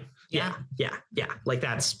it. Yeah. Like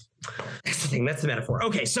that's the thing. That's the metaphor.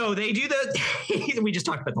 Okay. So they do we just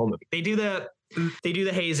talked about the whole movie. They do the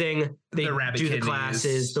hazing, they do the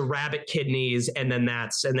classes, the rabbit kidneys. And then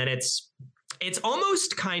it's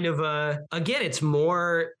almost kind of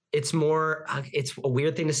it's a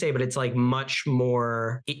weird thing to say, but it's like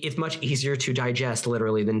it's much easier to digest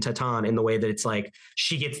literally than Titane, in the way that it's like,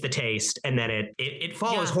 she gets the taste and then it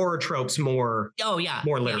follows horror tropes more. Oh yeah.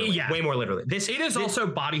 More literally. Yeah. Way more literally. This is also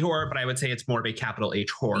body horror, but I would say it's more of a capital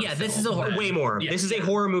H horror. Yeah. This is a horror. Way more. Yeah. This is a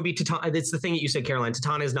horror movie. Titane, it's the thing that you said, Caroline.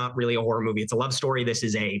 Titane is not really a horror movie. It's a love story. This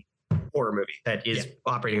is a horror movie that is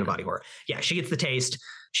operating in body horror. Yeah. She gets the taste.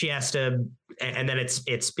 She has to, and then it's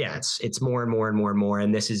more and more and more and more.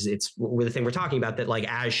 And it's the thing we're talking about, that like,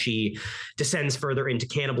 as she descends further into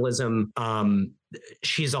cannibalism,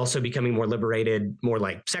 she's also becoming more liberated, more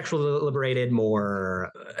like sexually liberated, more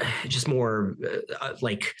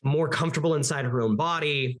more comfortable inside her own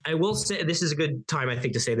body. I will say, this is a good time, I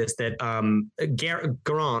think, to say this, that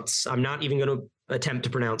Garance, I'm not even going to attempt to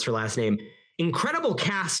pronounce her last name. Incredible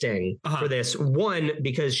casting for this. One,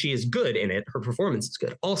 because she is good in it. Her performance is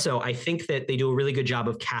good. Also, I think that they do a really good job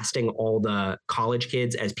of casting all the college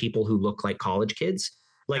kids as people who look like college kids.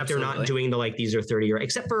 Like, absolutely. They're not doing these are 30 year,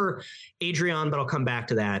 except for Adrian, but I'll come back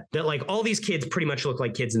to that. That like all these kids pretty much look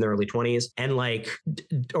like kids in their early 20s and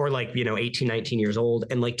 18, 19 years old.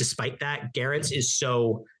 And like, despite that, Garance is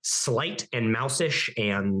so slight and mouseish,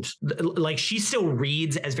 and like, she still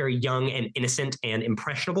reads as very young and innocent and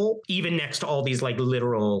impressionable, even next to all these like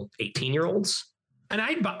literal 18-year-olds. And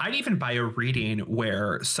I'd even buy a reading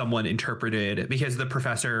where someone interpreted, because the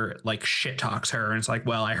professor like shit talks her and it's like,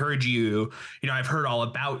 well, I heard you, I've heard all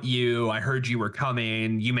about you. I heard you were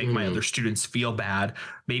coming. You make my other students feel bad.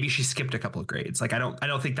 Maybe she skipped a couple of grades. Like, I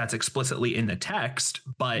don't think that's explicitly in the text,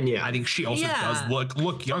 but I think she also does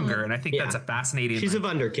look younger. And I think that's a fascassciating. She's a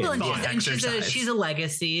wunderkind. Well, she's a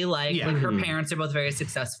legacy. Like her parents are both very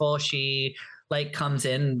successful. She like comes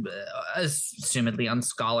in assumedly on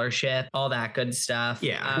scholarship, all that good stuff.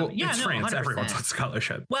 Yeah. It's France. 100%. Everyone's on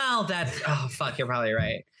scholarship. Well, you're probably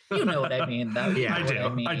right. You know what I mean, though. Yeah,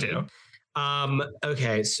 I do.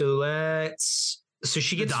 Okay. So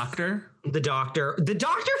she gets the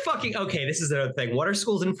doctor fucking, okay. This is another thing. What are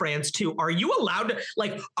schools in France too? Are you allowed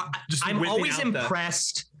to I'm always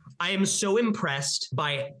impressed. I am so impressed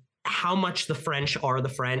by how much the French are the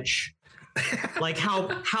French. Like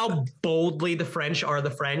how boldly the French are the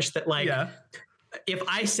French, that like, if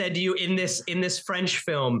I said to you in this French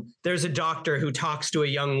film, there's a doctor who talks to a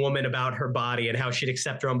young woman about her body and how she'd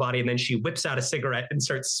accept her own body, and then she whips out a cigarette and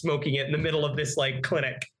starts smoking it in the middle of this like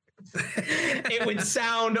clinic. It would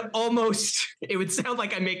sound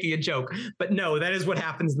like I'm making a joke, but no, that is what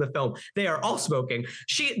happens in the film. They are all smoking.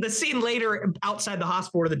 The scene later outside the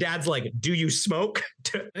hospital where the dad's like, do you smoke?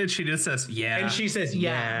 And she just says, yeah. And she says,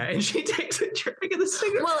 yeah. And she takes a drag of the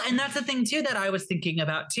cigarette. Well, and that's the thing too, that I was thinking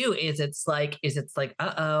about too, is it's like,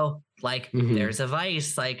 uh-oh, like there's a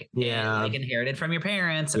vice, like, like inherited from your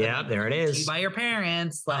parents. Yeah, there it is. By your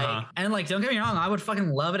parents. Like, and like, don't get me wrong, I would fucking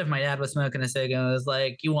love it if my dad was smoking a cig and was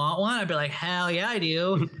like, you want one? I'd be like, hell yeah, I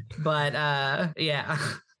do. But yeah.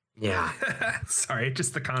 Yeah. Sorry,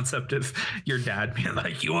 just the concept of your dad being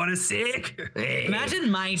like, you want a cig? Hey.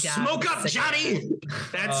 Imagine my dad. Smoke up, Johnny.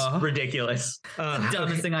 That's ridiculous. The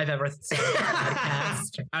dumbest thing I've ever said on a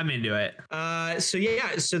podcast. I'm into it.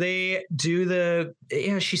 So they do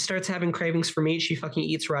she starts having cravings for meat. She fucking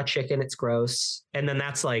eats raw chicken. It's gross. And then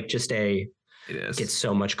that's like just It is. Gets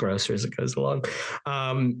so much grosser as it goes along.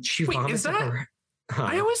 She Wait, vomits is that?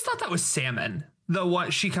 I always thought that was salmon. The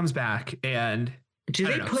one she comes back and do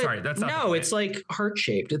they put? Sorry, that's not no. It's like heart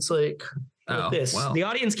shaped. It's like this. Well. The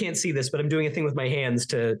audience can't see this, but I'm doing a thing with my hands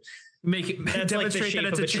to make it demonstrate that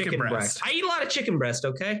it's a chicken breast. I eat a lot of chicken breast.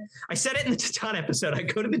 Okay, I said it in the Titan episode. I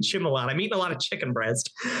go to the gym a lot. I'm eating a lot of chicken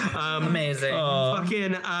breast. Amazing.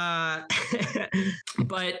 Fucking.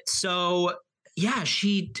 But so yeah,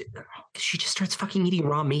 she just starts fucking eating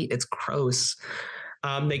raw meat. It's gross. She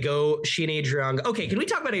and Adrian. Okay, can we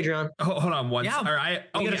talk about Adrian? Hold on one. Yeah.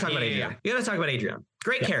 We gotta talk about Adrian. You gotta talk about Adrian.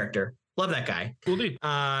 Great character. Love that guy. Cool dude.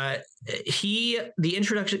 The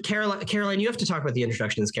introduction, Caroline, you have to talk about the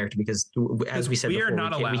introduction of this character because, as we said, we before, are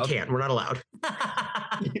not allowed. We can't. We're not allowed.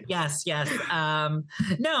 Yes. No,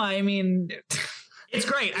 I mean, it's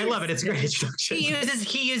great. I love it. It's a great introduction.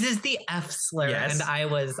 He uses the F slur, and I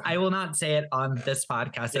will not say it on this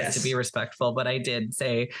podcast as to be respectful, but I did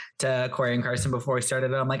say to Corey and Carson before we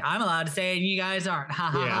started, I'm like, I'm allowed to say it, and you guys aren't. Ha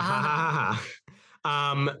ha ha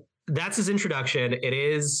ha. That's his introduction.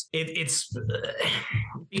 It's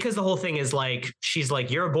because the whole thing is like, she's like,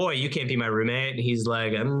 you're a boy, you can't be my roommate. And he's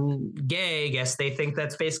like, I'm gay. Guess they think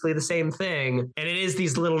that's basically the same thing. And it is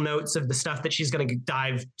these little notes of the stuff that she's going to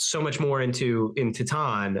dive so much more into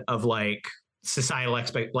Tan of like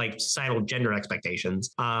societal gender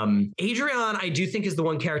expectations. Adrian, I do think is the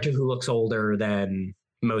one character who looks older than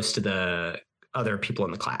most of the other people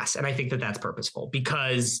in the class. And I think that that's purposeful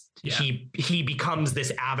because he becomes this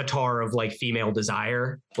avatar of like female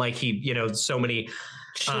desire. Like so many,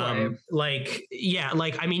 I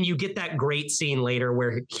mean, you get that great scene later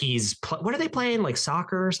where he's, what are they playing? Like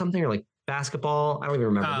soccer or something, or like basketball? I don't even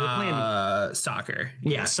remember. They're playing soccer.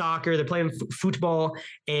 Yeah, soccer. They're playing football,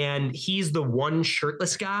 and he's the one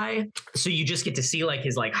shirtless guy. So you just get to see like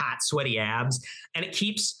his like hot, sweaty abs, and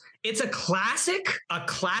it's a classic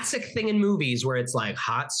thing in movies where it's like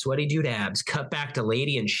hot, sweaty dude abs, cut back to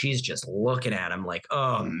lady, and she's just looking at him like,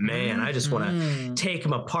 oh man, I just want to take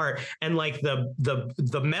him apart. And like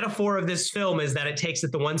the metaphor of this film is that it takes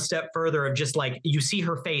it the one step further of just like, you see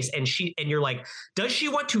her face and you're like, does she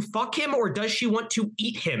want to fuck him or does she want to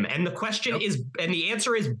eat him? And the question is, and the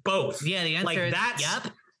answer is both. Yeah, the answer is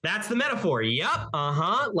yep. That's the metaphor. Yep.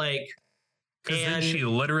 Like, because then she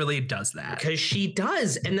literally does that. Because she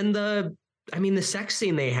does. And then the sex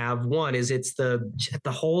scene they have, it's the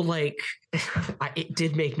whole like, it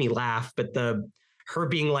did make me laugh, but her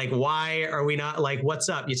being like, why are we not like, what's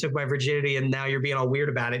up? You took my virginity and now you're being all weird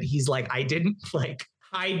about it. He's like, I didn't like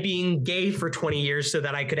hide being gay for 20 years so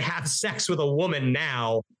that I could have sex with a woman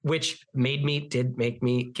now, which did make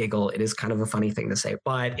me giggle. It is kind of a funny thing to say,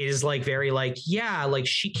 but it is like very like, yeah, like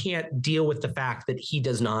she can't deal with the fact that he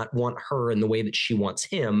does not want her in the way that she wants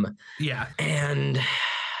him. Yeah. And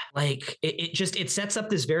like it sets up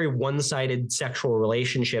this very one-sided sexual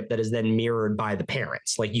relationship that is then mirrored by the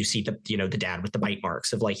parents. Like you see the dad with the bite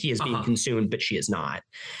marks of like he is being consumed, but she is not.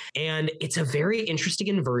 And it's a very interesting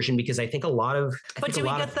inversion because I think a lot of. But do we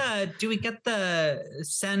get the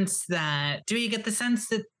sense that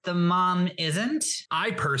the mom isn't?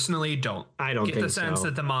 I personally don't. I don't get think the sense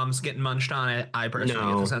that the mom's getting munched on it. I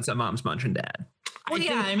personally get the sense that mom's munching dad. Well,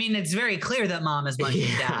 I mean, it's very clear that mom is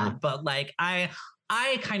munching dad, but like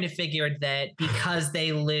I kind of figured that because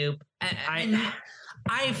they loop,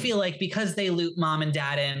 I feel like because they loop mom and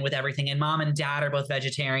dad in with everything, and mom and dad are both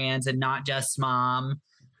vegetarians and not just mom.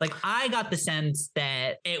 Like I got the sense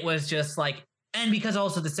that it was just like, and because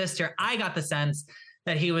also the sister, I got the sense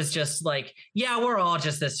that he was just like, yeah, we're all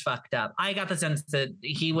just this fucked up. I got the sense that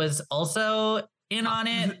he was also in on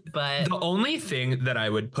it, but the only thing that I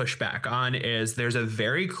would push back on is there's a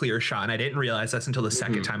very clear shot, and I didn't realize this until the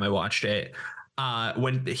second time I watched it.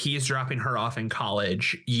 When he's dropping her off in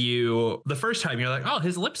college, the first time you're like, oh,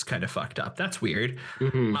 his lip's kind of fucked up. That's weird. He's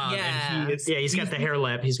got the hair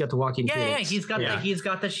lip. He's got the walking. Yeah, he's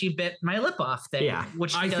got the she bit my lip off thing. Yeah,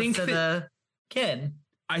 which I think to the kid.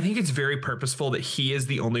 I think it's very purposeful that he is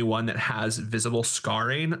the only one that has visible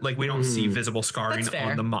scarring. Like we don't see visible scarring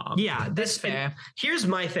on the mom. Yeah, that's fair. Here's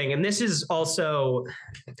my thing. And this is also,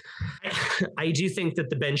 I do think that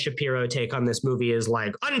the Ben Shapiro take on this movie is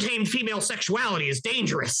like untamed female sexuality is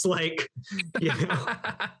dangerous. Like,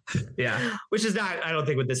 yeah, which is not, I don't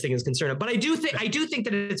think what this thing is concerned of, but I do think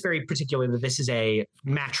that it's very particular that this is a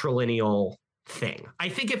matrilineal thing. I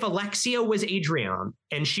think if Alexia was Adrian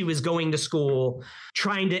and she was going to school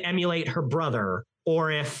trying to emulate her brother,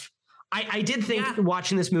 or if I did think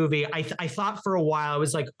watching this movie, I thought for a while, I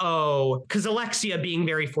was like, oh, because Alexia being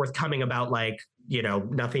very forthcoming about like,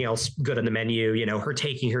 nothing else good on the menu, her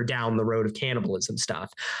taking her down the road of cannibalism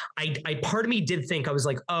stuff. I part of me did think, I was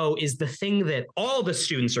like, oh, is the thing that all the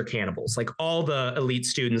students are cannibals, like all the elite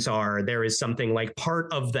students are, there is something like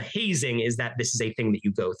part of the hazing is that this is a thing that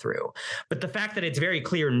you go through. But the fact that it's very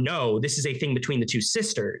clear, no, this is a thing between the two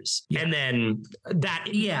sisters. Yeah. And then that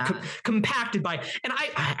compacted by, and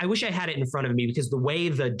I wish I had it in front of me, because the way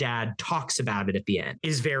the dad talks about it at the end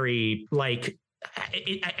is very like,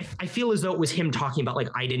 I feel as though it was him talking about like,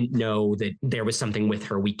 I didn't know that there was something with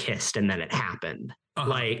her. We kissed and then it happened. Uh-huh.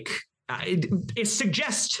 Like it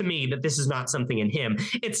suggests to me that this is not something in him.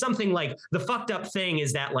 It's something like the fucked up thing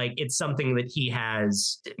is that like, it's something that he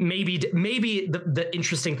has maybe the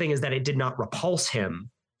interesting thing is that it did not repulse him,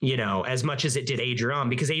 as much as it did Adrian,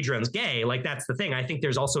 because Adrian's gay. Like, that's the thing. I think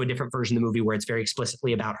there's also a different version of the movie where it's very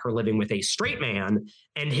explicitly about her living with a straight man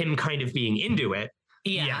and him kind of being into it.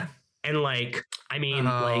 Yeah. And like, I mean,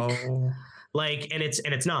 like, and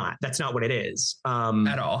it's not, that's not what it is.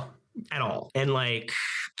 At all. And like,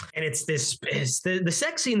 and it's the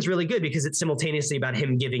sex scene's really good because it's simultaneously about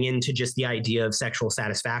him giving into just the idea of sexual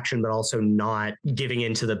satisfaction, but also not giving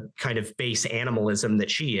into the kind of base animalism that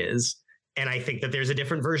she is. And I think that there's a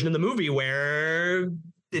different version of the movie where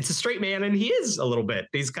it's a straight man and he is a little bit,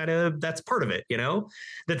 he's kind of, that's part of it,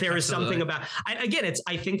 that there is something about, I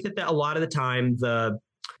think that a lot of the time, the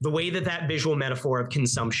way that visual metaphor of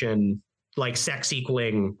consumption, like sex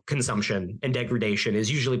equaling consumption and degradation, is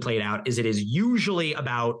usually played out is it is usually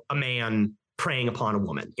about a man preying upon a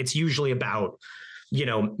woman. It's usually about,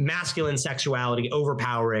 masculine sexuality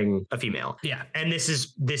overpowering a female. Yeah. And this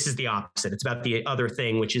is the opposite. It's about the other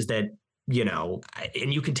thing, which is that,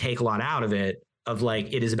 and you can take a lot out of it, of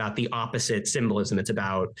like, it is about the opposite symbolism. It's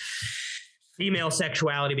about female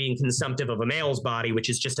sexuality being consumptive of a male's body, which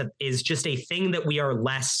is just a thing that we are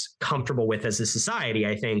less comfortable with as a society,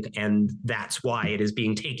 I think. And that's why it is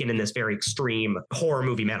being taken in this very extreme horror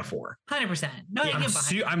movie metaphor. 100%. No, yeah,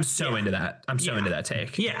 I'm so into that. I'm so into that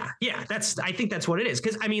take. Yeah. Yeah. I think that's what it is.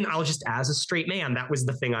 Cause I mean, I'll just, as a straight man, that was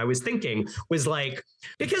the thing I was thinking was like,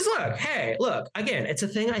 because look, again, it's a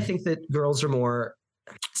thing I think that girls are more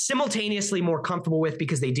simultaneously more comfortable with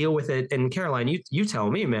because they deal with it. And Caroline, you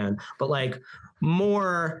tell me, man, but like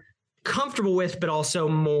more comfortable with, but also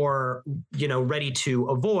more, ready to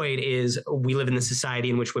avoid is we live in the society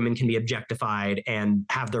in which women can be objectified and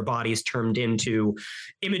have their bodies turned into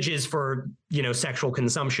images for, sexual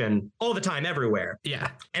consumption all the time, everywhere. Yeah.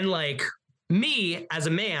 And like me as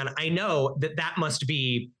a man, I know that must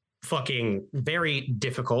be fucking very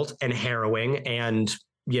difficult and harrowing and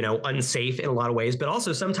unsafe in a lot of ways, but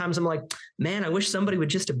also sometimes I'm like, man, I wish somebody would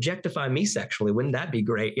just objectify me sexually. Wouldn't that be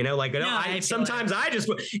great? Sometimes I just,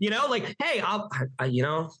 like, hey, I'll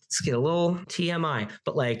let's get a little TMI,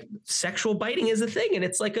 but like sexual biting is a thing and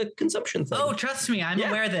it's like a consumption thing. Oh, trust me. I'm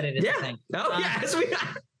aware that it is a thing. Oh, yes.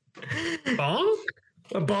 Bonk?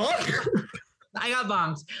 A bonk? I got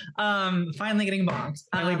bonked. Finally getting bonked.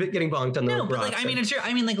 Finally getting bonked on the No, but like, I mean, it's true.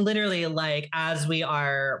 I mean, like literally, like as we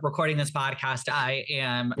are recording this podcast, I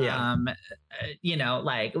am,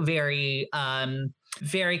 like very,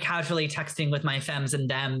 very casually texting with my femmes and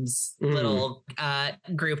dems little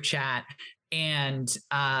group chat. And,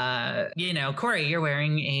 Corey, you're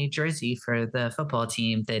wearing a jersey for the football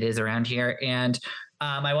team that is around here. And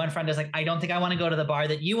my one friend is like, I don't think I want to go to the bar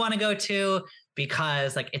that you want to go to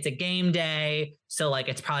because like it's a game day. So like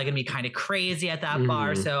it's probably gonna be kind of crazy at that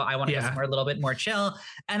bar. So I want to go somewhere a little bit more chill.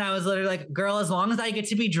 And I was literally like, girl, as long as I get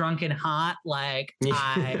to be drunk and hot, like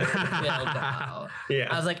I will go. Yeah.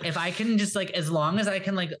 I was like, if I can just like, as long as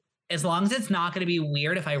it's not going to be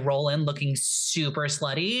weird if I roll in looking super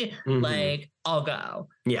slutty, like I'll go.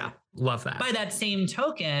 Yeah. Love that. By that same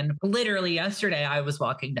token, literally yesterday, I was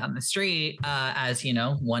walking down the street, as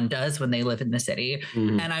one does when they live in the city.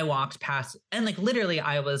 And I walked past and like, literally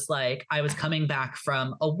I was coming back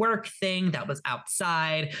from a work thing that was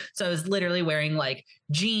outside. So I was literally wearing like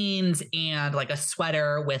jeans and like a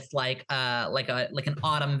sweater with like an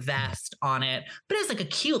autumn vest on it, but it was like a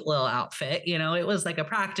cute little outfit. It was like a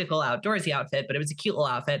practical outdoorsy outfit, but it was a cute little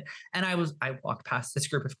outfit. And I walked past this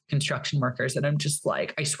group of construction workers and I'm just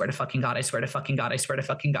like, I swear to fucking God, I swear to fucking God, I swear to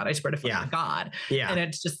fucking God, I swear to fucking God. Yeah. And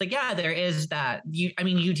it's just like, yeah, there is that.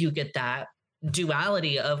 You do get that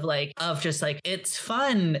duality of just like, it's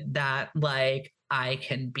fun that like I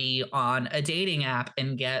can be on a dating app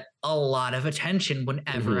and get a lot of attention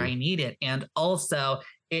whenever I need it. And also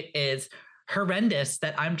it is horrendous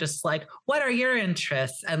that I'm just like, what are your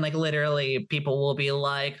interests? And like literally people will be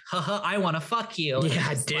like, haha, I want to fuck you.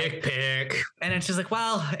 Yeah, dick pic. And it's just like,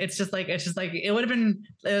 well, it's just like it would have been,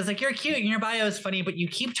 it was like, you're cute and your bio is funny, but you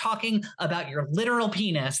keep talking about your literal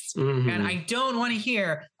penis. And I don't want to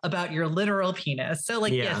hear about your literal penis. So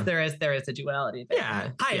like, yes, there is a duality there. Yeah.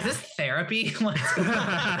 Hi, is this therapy?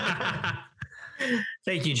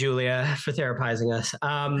 Thank you, Julia, for therapizing us.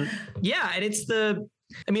 And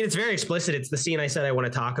it's very explicit. It's the scene I said I want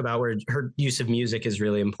to talk about where her use of music is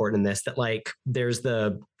really important in this, that like there's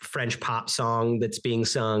the French pop song that's being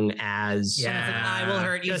sung as I will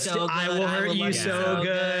hurt you so good. I will hurt you so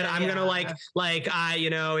good. I'm going to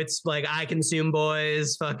it's like I consume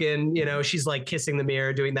boys, fucking, she's like kissing the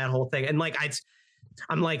mirror, doing that whole thing. And like,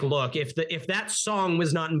 I'm like, look, if that song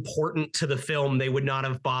was not important to the film, they would not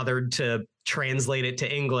have bothered to translate it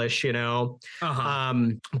to English,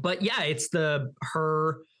 But yeah, it's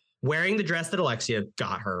her wearing the dress that Alexia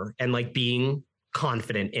got her and like being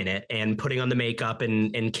confident in it and putting on the makeup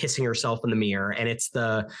and kissing herself in the mirror. And it's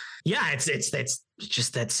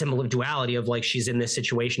just that symbol of duality of like, she's in this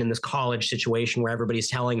situation, in this college situation where everybody's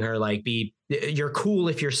telling her like, you're cool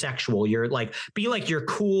if you're sexual, you're like, be like your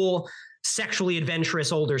cool, sexually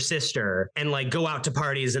adventurous older sister and like go out to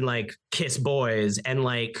parties and like kiss boys. And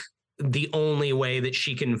like the only way that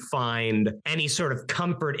she can find any sort of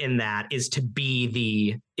comfort in that is to be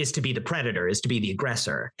the predator, is to be the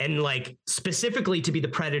aggressor, and like specifically to be the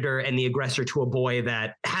predator and the aggressor to a boy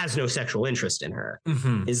that has no sexual interest in her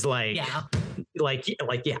is like,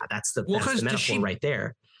 that's the metaphor right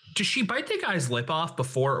there. Does she bite the guy's lip off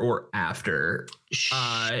before or after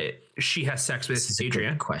she has sex with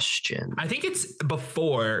Adrian? Question. I think it's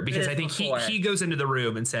before, because I think he goes into the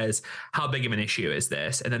room and says, how big of an issue is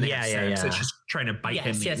this? And then they have sex. It's just trying to bite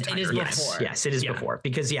him. Yes, it is before. Yes, it is before.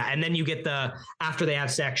 Because and then you get after they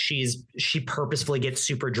have sex, she purposefully gets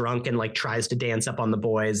super drunk and like tries to dance up on the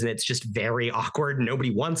boys, and it's just very awkward.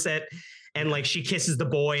 Nobody wants it. And like she kisses the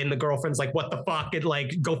boy and the girlfriend's like, what the fuck? And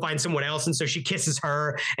like, go find someone else. And so she kisses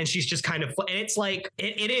her and she's just kind of, and it's like,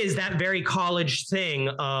 it is that very college thing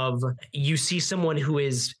of you see someone who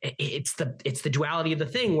is, it's the duality of the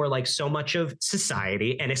thing where like so much of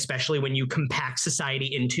society, and especially when you compact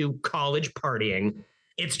society into college partying,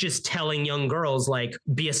 it's just telling young girls like,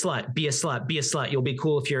 be a slut, be a slut, be a slut. You'll be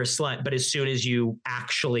cool if you're a slut. But as soon as you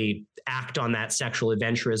actually act on that sexual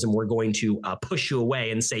adventurism, we're going to push you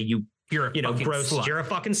away and say you're gross. Slut. You're a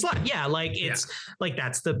fucking slut. Yeah. Like it's like,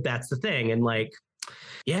 that's the thing. And like,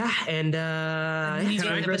 yeah. And,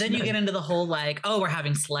 but then you get into the whole, like, oh, we're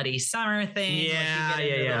having slutty summer thing.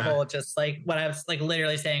 Yeah. The whole, just like what I was like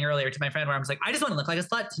literally saying earlier to my friend, where I was like, I just want to look like a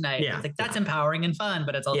slut tonight. Yeah. It's like, that's empowering and fun,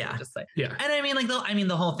 but it's also just like, and I mean, like,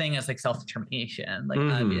 the whole thing is like self-determination. Like,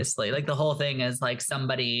 obviously, like the whole thing is like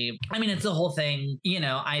somebody, I mean, it's the whole thing,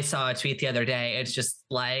 I saw a tweet the other day. It's just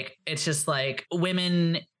like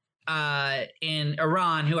women in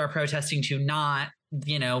Iran who are protesting to not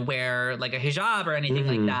wear like a hijab or anything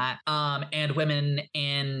like that, and women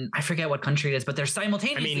in, I forget what country it is, but there's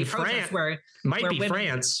simultaneously protests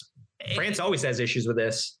France. France always has issues with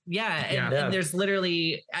this. And there's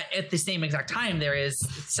literally at the same exact time there is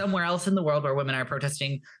somewhere else in the world where women are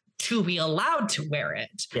protesting to be allowed to wear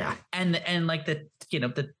it. And like the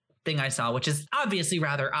thing I saw, which is obviously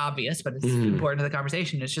rather obvious, but it's important to the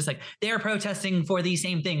conversation. It's just like they're protesting for the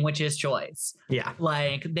same thing, which is choice.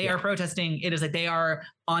 Like they are protesting. It is like they are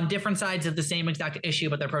on different sides of the same exact issue,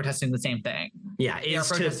 but they're protesting the same thing. They are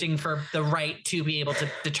protesting for the right to be able to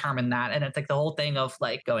determine that. And it's like the whole thing of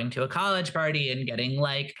like going to a college party and getting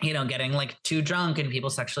like too drunk and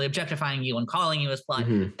people sexually objectifying you and calling you a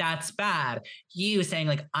slut. That's bad. You saying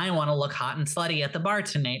like, I want to look hot and slutty at the bar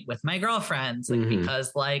tonight with my girlfriends, like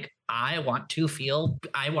because like I want to feel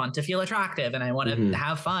attractive and I want to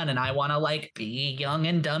have fun and I want to like be young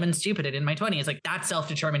and dumb and stupid in my 20s. Like that's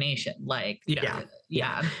self-determination. Like,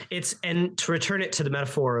 It's, and to return it to the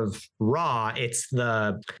metaphor of Raw, it's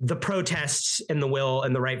the protests and the will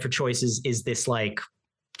and the right for choices is this like,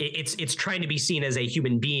 it's trying to be seen as a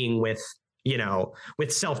human being with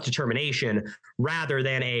self-determination rather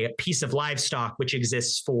than a piece of livestock which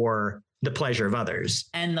exists for the pleasure of others.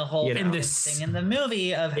 And the whole thing in the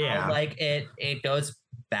movie of how like it goes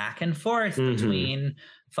back and forth between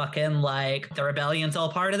fucking like the rebellion's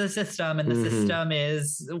all part of the system and the system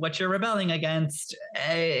is what you're rebelling against.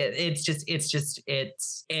 It's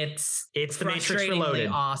the Matrix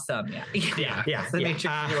Reloaded. Awesome. The Matrix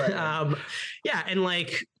Reloaded. And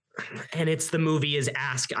like and it's the movie is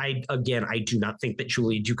I do not think that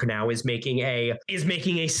Julie Ducournau is making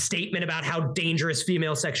a statement about how dangerous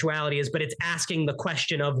female sexuality is, but it's asking the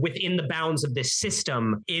question of, within the bounds of this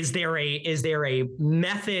system, is there a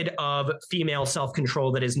method of female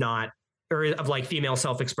self-control that is not, or of like female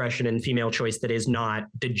self-expression and female choice that is not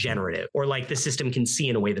degenerative, or like the system can see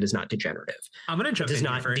in a way that is not degenerative. I'm going to jump in. Does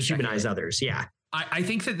not dehumanize others. Yeah. I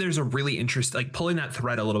think that there's a really interesting, like pulling that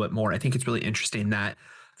thread a little bit more. I think it's really interesting that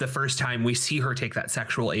the first time we see her take that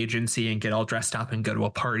sexual agency and get all dressed up and go to a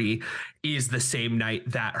party is the same night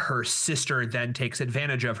that her sister then takes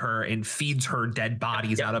advantage of her and feeds her dead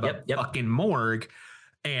bodies out of a fucking morgue.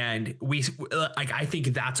 And I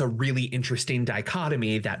think that's a really interesting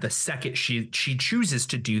dichotomy, that the second she chooses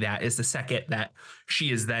to do that is the second that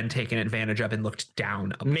she is then taken advantage of and looked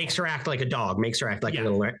down upon. Makes her act like a dog, makes her act like a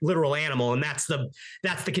little literal animal. And that's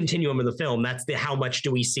the continuum of the film. That's how much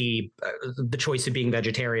do we see the choice of being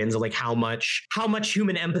vegetarians, like how much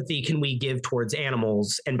human empathy can we give towards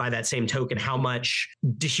animals? And by that same token, how much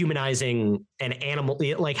dehumanizing an animal,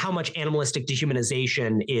 like how much animalistic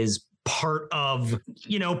dehumanization is part of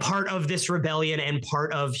this rebellion and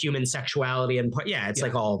part of human sexuality and it's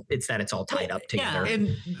all tied up together.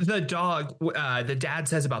 And the dog, the dad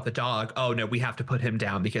says about the dog, oh no, we have to put him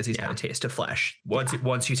down because he's got a taste of flesh.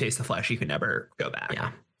 Once you taste the flesh, you can never go back.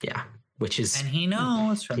 Yeah. Which is, and he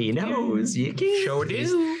knows. You can sure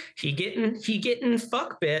do. He getting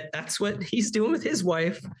fuck bit. That's what he's doing with his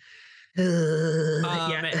wife.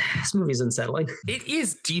 This movie's unsettling. It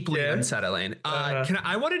is deeply unsettling.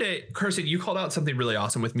 Kirsten, you called out something really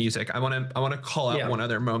awesome with music. I want to call out one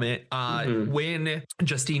other moment. When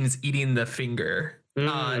Justine's eating the finger.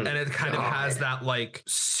 And it kind of has that like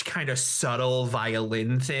kind of subtle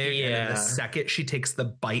violin thing. Yeah. And then the second she takes the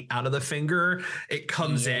bite out of the finger, it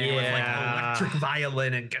comes in with like electric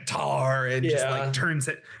violin and guitar and just like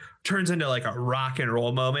turns into like a rock and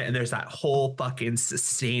roll moment. And there's that whole fucking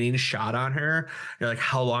sustaining shot on her. You're like,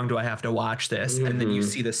 how long do I have to watch this? And then you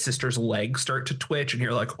see the sister's leg start to twitch and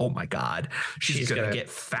you're like, oh my God, she's gonna get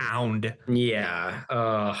found.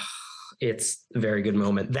 Yeah. It's a very good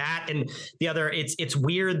moment. That and the other, it's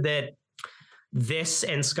weird that this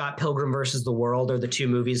and Scott Pilgrim versus the World are the two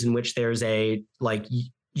movies in which there's a like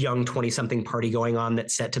young 20-something party going on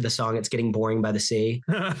that's set to the song It's Getting Boring by the Sea.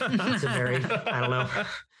 It's a very, I don't know.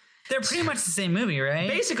 They're pretty much the same movie, right?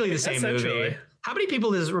 Basically the same movie. How many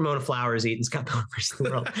people does Ramona Flowers eat in Scott Pilgrim versus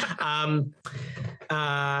the World?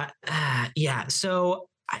 So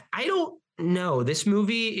I don't know. This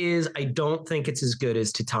movie I don't think it's as good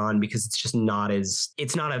as Titane because it's just not as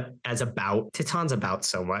about. Titane's about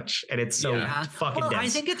so much and it's so fucking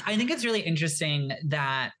dense. I think it's really interesting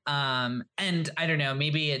that and I don't know,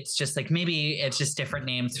 maybe it's just different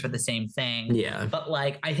names for the same thing. Yeah. But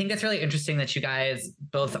like I think it's really interesting that you guys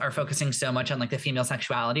both are focusing so much on like the female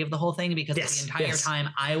sexuality of the whole thing, because the entire time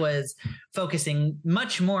I was focusing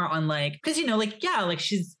much more on like, because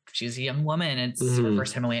she's a young woman. It's her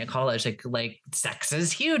first time away at college. Like sex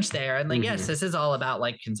is huge there. And like, yes, this is all about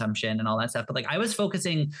like consumption and all that stuff. But like, I was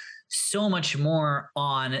focusing so much more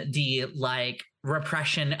on the like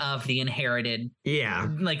repression of the inherited,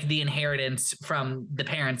 like the inheritance from the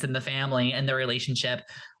parents and the family and the relationship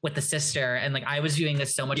with the sister. And like, I was viewing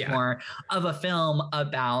this so much more of a film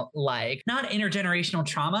about like not intergenerational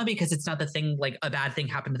trauma, because it's not the thing, like a bad thing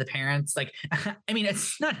happened to the parents. Like, I mean,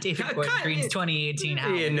 it's not David Gordon Green's 2018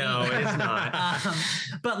 Halloween. No, it's not.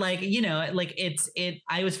 But like, like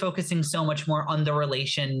I was focusing so much more on the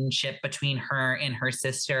relationship between her and her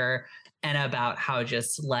sister, and about how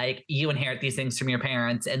just like you inherit these things from your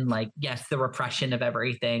parents, and like, yes, the repression of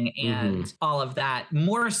everything and all of that,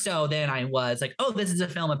 more so than I was like, oh, this is a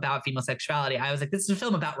film about female sexuality. I was like, this is a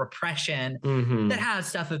film about repression that has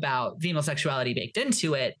stuff about female sexuality baked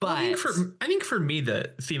into it. But I think for me,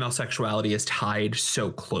 the female sexuality is tied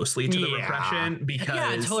so closely to the repression,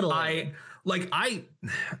 because totally.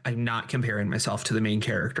 I'm not comparing myself to the main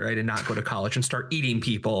character. I did not go to college and start eating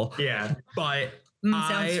people. Yeah. But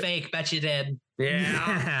sounds fake. Bet you did.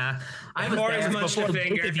 Yeah. I was there before both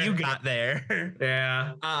of you got there.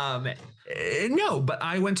 Yeah. No, but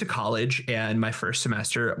I went to college and my first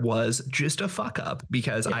semester was just a fuck up,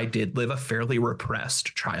 because I did live a fairly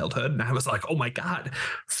repressed childhood. And I was like, oh my God,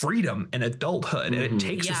 freedom and adulthood. And it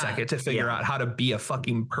takes a second to figure out how to be a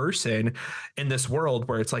fucking person in this world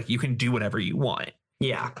where it's like, you can do whatever you want.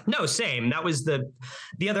 Yeah, no, same. That was the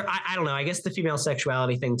other, I don't know. I guess the female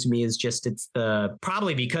sexuality thing to me is just, it's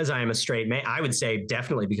probably because I am a straight man. I would say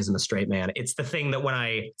definitely because I'm a straight man. It's the thing that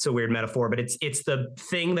it's a weird metaphor, but it's the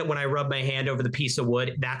thing that when I rub my hand over the piece of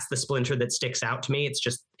wood, that's the splinter that sticks out to me.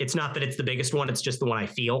 It's not that it's the biggest one. It's just the one I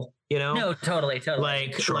feel, No, totally.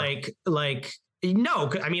 No,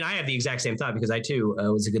 I mean, I have the exact same thought because I too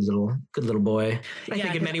was a good little boy. I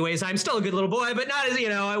think in many ways I'm still a good little boy, but not as,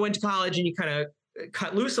 I went to college and you kind of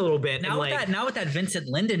cut loose a little bit. Now with that Vincent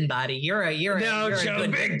Linden body, you're a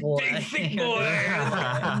good big boy. Big thick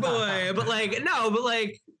boy. But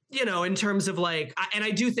in terms of and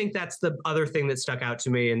I do think that's the other thing that stuck out to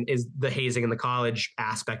me and is the hazing and the college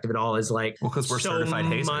aspect of it all is because we're so certified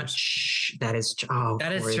hazers. That is true.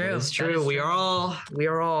 That is true. We are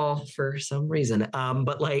all for some reason.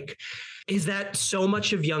 Is that so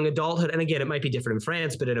much of young adulthood? And again, it might be different in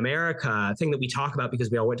France, but in America, a thing that we talk about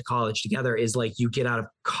because we all went to college together is you get out of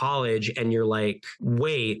college and you're like,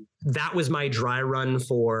 wait, that was my dry run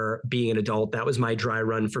for being an adult. That was my dry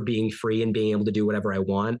run for being free and being able to do whatever I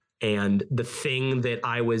want. And the thing that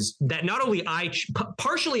not only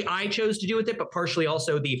partially I chose to do with it, but partially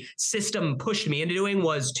also the system pushed me into doing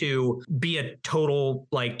was to be a total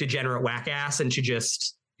degenerate whack ass and to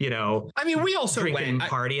just, I mean, we also went and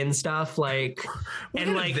party and stuff a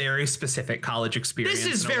very specific college experience.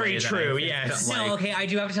 This is very true. Yes. No, okay. I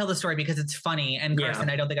do have to tell the story because it's funny. And Carson,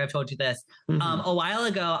 I don't think I've told you this. Mm-hmm. A while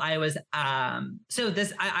ago, I was, I told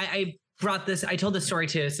this story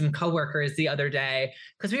to some coworkers the other day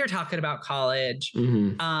because we were talking about college.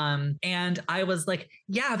 Mm-hmm. And I was like,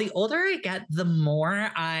 yeah, the older I get, the more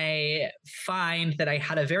I find that I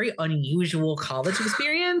had a very unusual college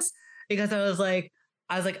experience because I was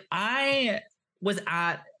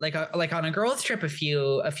at on a girls trip a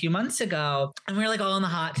few months ago, and we were all in the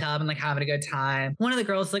hot tub and having a good time. One of the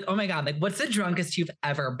girls was oh my God, what's the drunkest you've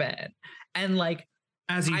ever been? And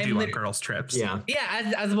as you do on girls trips. Yeah,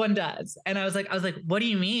 as one does. And I was like, what do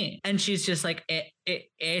you mean? And she's just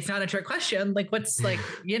it's not a trick question. What's what's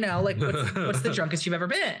the drunkest you've ever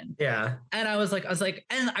been? Yeah. And I was like,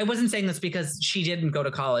 and I wasn't saying this because she didn't go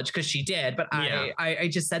to college, because she did, but I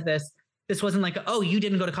just said this. This wasn't oh, you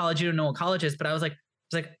didn't go to college, you don't know what college is. But I was like,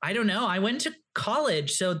 I don't know. I went to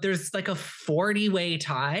college, so there's a 40-way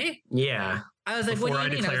tie. Yeah. I was like, before what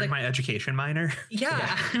do you mean? I declared my education minor.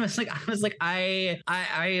 Yeah.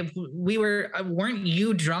 Weren't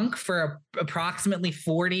you drunk for approximately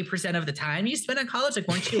 40% of the time you spent in college?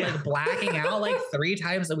 Weren't you blacking out 3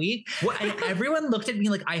 times a week? And everyone looked at me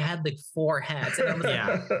like I had 4 heads. And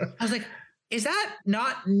I was like, is that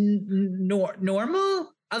not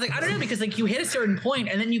normal? I was like, I don't know, because you hit a certain point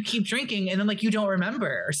and then you keep drinking and then you don't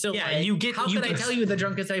remember. So I tell you the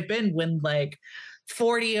drunkest I've been when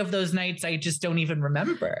 40 of those nights I just don't even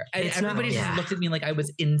remember. And everybody just looked at me like I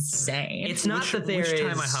was insane. It's not that there is... Which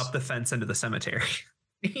time I hopped the fence into the cemetery.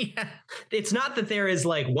 Yeah. It's not that there is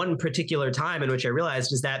one particular time in which I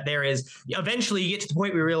realized is that there is eventually you get to the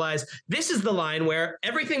point where you realize this is the line where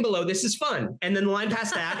everything below this is fun. And then the line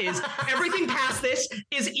past that is everything past this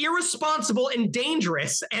is irresponsible and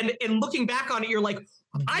dangerous. And looking back on it, you're like,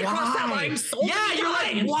 I crossed that line so many times. You're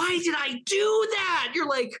like, why did I do that? You're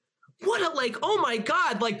like, oh my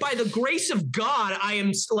God, by the grace of God, I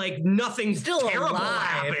am nothing still terrible alive.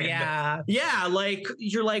 happened. Yeah. Yeah.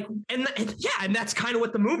 You're and that's kind of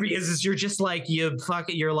what the movie is you're just you're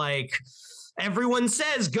everyone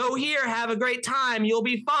says, go here, have a great time, you'll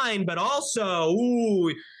be fine. But also,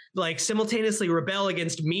 simultaneously rebel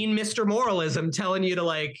against mean Mr. Moralism telling you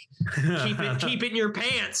to keep it in your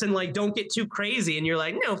pants and don't get too crazy. And you're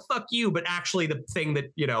like, no, fuck you. But actually the thing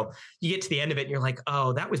that, you get to the end of it and you're like,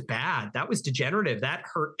 oh, that was bad. That was degenerative. That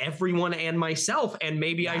hurt everyone and myself. And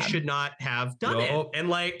maybe I should not have done it.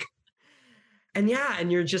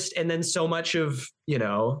 And you're just, and then so much of,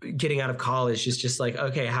 getting out of college is just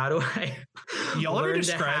okay, how do I learn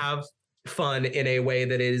to have fun in a way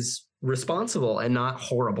that is responsible and not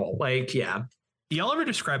horrible? Y'all ever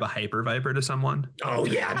describe a hyper viper to someone? Oh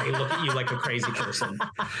yeah, they look at you like a crazy person.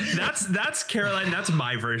 That's Caroline. That's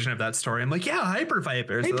my version of that story. I'm like, yeah, hyper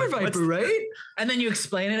vipers. Hyper viper, right? And then you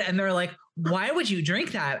explain it, and they're like, "Why would you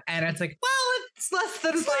drink that?" And it's like, well, it's less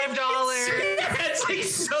than $5.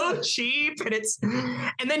 It's so cheap,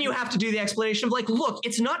 and then you have to do the explanation of look,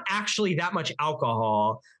 it's not actually that much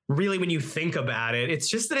alcohol. Really, when you think about it, it's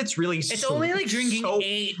just that it's really it's only drinking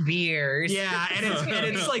 8 beers. Yeah, and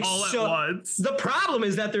it's all at once. The problem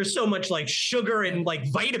is that there's so much sugar and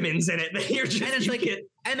vitamins in it that you're just and it's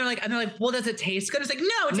and they're like, well, does it taste good? It's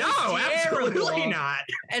no, absolutely not.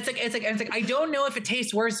 It's I don't know if it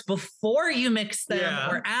tastes worse before you mix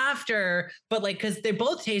them or after, but because they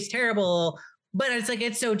both taste terrible. but it's like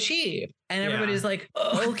it's so cheap, and everybody's like,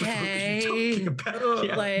 okay,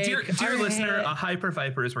 like, dear listener, a Hyper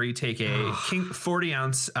Viper is where you take a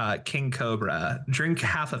 40-ounce King Cobra, drink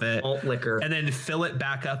half of it, malt liquor, and then fill it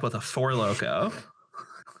back up with a Four Loko.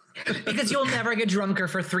 Because you'll never get drunker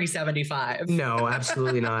for $3.75. No,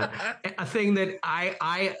 absolutely not. A thing that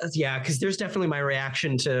because there's definitely my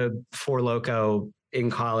reaction to Four Loko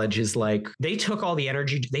in college is like they took all the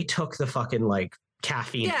energy, they took the fucking like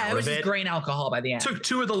caffeine out of it. Yeah, it was just grain alcohol by the end. Took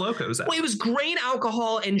 2 of the Locos out. Well, it was grain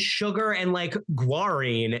alcohol and sugar and like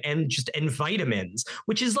guarine and vitamins,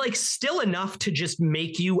 which is like still enough to just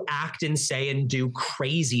make you act and say and do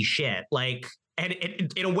crazy shit. Like, and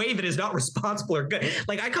in a way that is not responsible or good.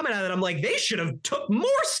 Like I come out of it, I'm like, they should have took more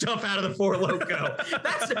stuff out of the Four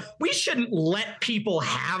Loko. We shouldn't let people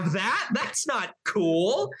have that. That's not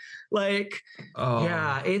cool. Like, so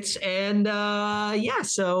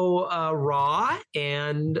Raw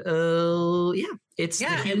and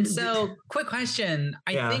and so quick question.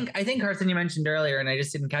 I think Carson, you mentioned earlier, and I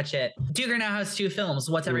just didn't catch it. Duger now has 2 films.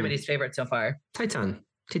 What's everybody's favorite so far? Titan.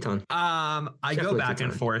 I go back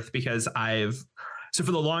and forth because so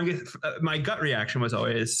for the longest, my gut reaction was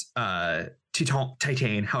always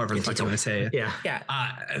Titan, however the fuck you want to say it. Yeah.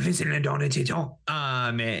 Vincent Lindon and Titan.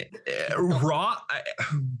 Raw,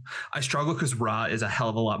 I struggle because Raw is a hell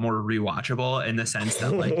of a lot more rewatchable in the sense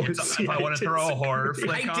that like if I want to throw a horror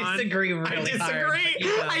flick on. I disagree.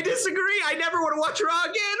 I disagree. I never want to watch Raw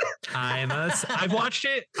again. I've watched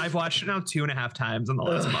it now 2.5 times in the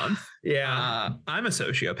last month. Yeah. I'm a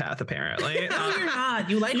sociopath apparently. No, you're not.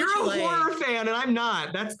 You're a horror fan and I'm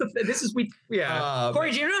not.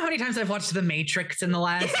 Corey, do you know how many times I've watched The Matrix in the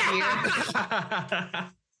last year?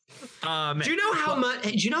 Do you know how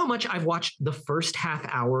much I've watched the first half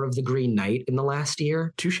hour of The Green Knight in the last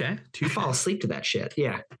year? Touche. I fall asleep to that shit.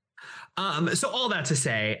 Yeah. So all that to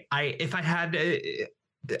say, I'm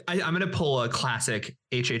going to pull a classic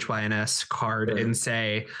HHYNS card and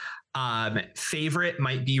say, favorite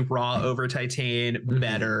might be Raw over Titan.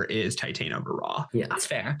 Better is Titan over Raw. Yeah, that's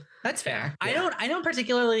fair. Yeah. I don't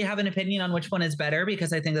particularly have an opinion on which one is better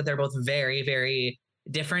because I think that they're both very, very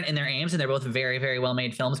different in their aims and they're both very, very well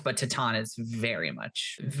made films. But Titan is very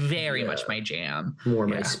much my jam. More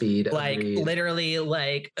my speed. Like literally,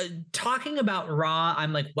 like talking about Raw,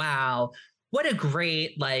 I'm like, wow, what a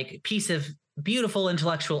great like piece of beautiful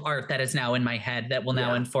intellectual art that is now in my head that will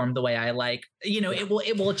now inform the way I like,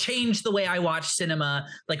 it will change the way I watch cinema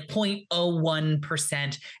like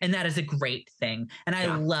 0.01%. And that is a great thing. And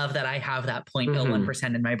I love that I have that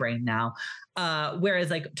 0.01% in my brain now.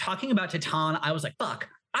 Whereas like talking about Titan, I was like, fuck,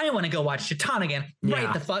 I want to go watch Titan again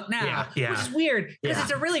right the fuck now. Which is weird because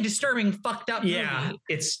it's a really disturbing, fucked up movie.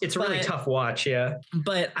 It's a really tough watch. Yeah.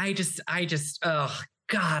 But I just,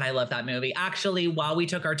 God, I love that movie. Actually, while we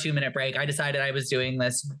took our 2-minute break, I decided I was doing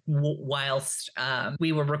this whilst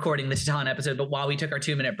we were recording the Titan episode. But while we took our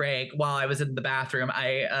 2-minute break, while I was in the bathroom,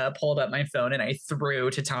 I pulled up my phone and I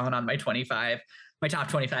threw Titan on my top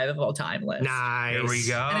 25 of all time list. Nice. There we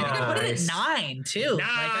go. And I think I put it at 9 too.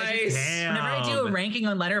 Nice. Whenever I do a ranking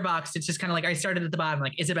on Letterboxd, it's just kind of like I started at the bottom,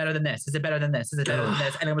 like, is it better than this? Is it better than this? Is it better than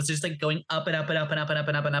this? And it was just like going up and up and up and up and up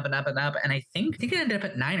and up and up and up and up. And I think it ended up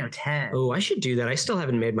at 9 or 10. Oh, I should do that. I still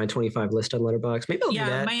haven't made my 25 list on Letterboxd. Maybe I'll do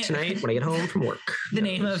that tonight when I get home from work. The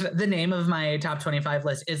name of my top 25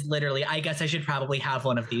 list is literally, I guess I should probably have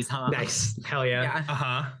one of these, huh? Nice. Hell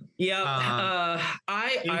yeah. Yeah.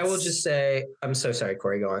 I will just say, I'm so sorry,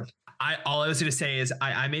 Corey, go on. All I was going to say is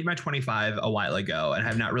I made my 25 a while ago and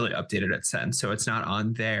have not really updated it since. So it's not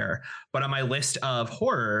on there. But on my list of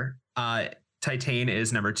horror, Titan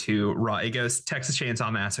is number 2. Raw. It goes Texas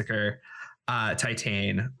Chainsaw Massacre,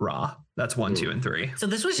 Titan, Raw. That's 1, 2, and 3. So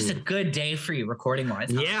this was just a good day for you recording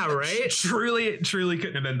wise. Huh? Yeah, right? Truly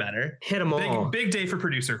couldn't have been better. Hit them all. Big day for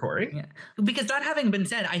producer Corey. Yeah. Because that having been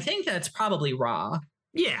said, I think that's probably Raw.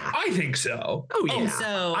 Yeah, I think so. Oh yeah.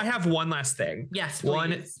 So I have one last thing. Yes, please.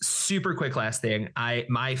 One super quick last thing.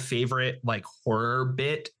 My favorite like horror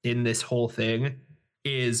bit in this whole thing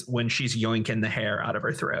is when she's yoinking the hair out of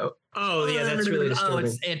her throat. Oh yeah, that's really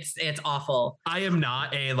disturbing. It's awful. I am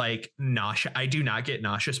not a like nauseous. I do not get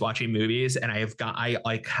nauseous watching movies, and I have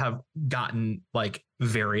gotten like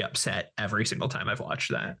very upset every single time I've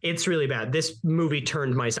watched that. It's really bad. This movie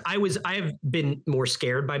turned my. I have been more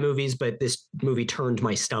scared by movies, but this movie turned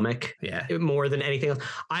my stomach. Yeah, more than anything else.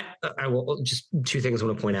 I will just 2 things I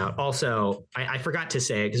want to point out. Also, I forgot to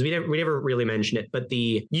say it because we never really mentioned it, but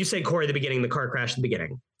you said, Corey, at the beginning, the car crash at the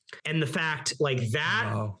beginning. And the fact like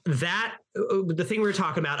that the thing we were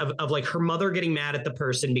talking about of like her mother getting mad at the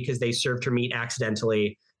person because they served her meat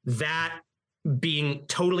accidentally, that being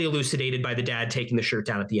totally elucidated by the dad taking the shirt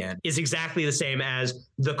down at the end is exactly the same as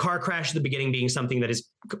the car crash at the beginning being something that is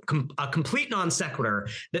a complete non sequitur,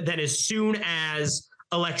 that then as soon as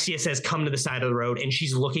Alexia says come to the side of the road and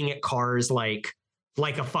she's looking at cars like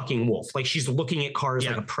a fucking wolf, like she's looking at cars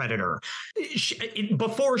like a predator.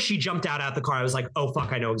 Before she jumped out at the car, I was like, oh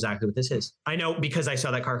fuck, I know exactly what this is. I know because I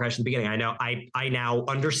saw that car crash at the beginning. I know I now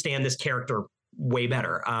understand this character way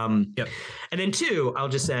better. And then two, I'll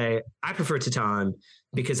just say I prefer Titane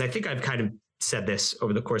because I think I've kind of said this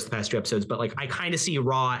over the course of the past 2 episodes, but like I kind of see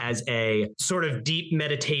Raw as a sort of deep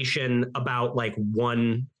meditation about like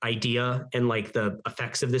one idea and like the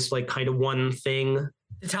effects of this like kind of one thing.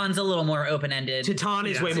 Titane's a little more open-ended. Titane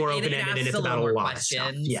is way more open-ended and it's about a lot of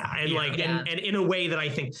stuff. Yeah. And and in a way that I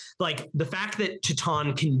think like the fact that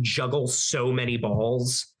Titane can juggle so many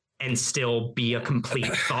balls and still be a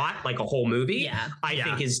complete thought, like a whole movie, I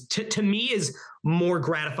think is to me is more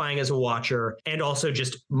gratifying as a watcher and also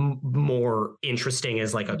just more interesting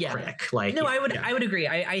as like a critic. Like, no, I would agree.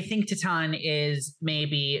 I think Titane is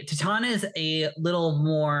a little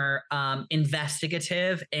more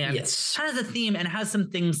investigative and has a theme and has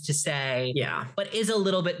some things to say. Yeah, but is a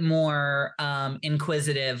little bit more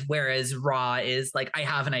inquisitive. Whereas Raw is like, I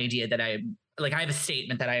have an idea that I have a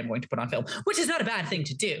statement that I am going to put on film, which is not a bad thing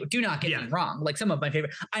to do. Do not get me wrong. Like some of my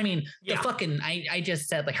favorite, I mean, I just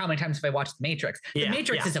said like, how many times have I watched The Matrix? The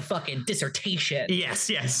Matrix is a fucking dissertation.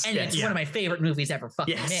 Yes. And it's one of my favorite movies ever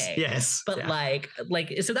fucking made. Yes. But like,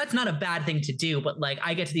 so that's not a bad thing to do. But like,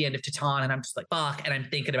 I get to the end of Titane and I'm just like, fuck. And I'm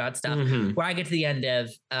thinking about stuff where I get to the end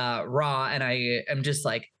of Raw and I am just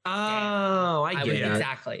like, I get it.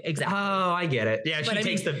 Exactly. Oh, I get it. Yeah. She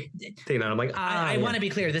takes the thing out. I'm like, I want to be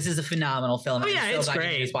clear. This is a phenomenal film. Oh yeah, it's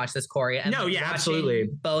great. Just watch this, Corey. And absolutely.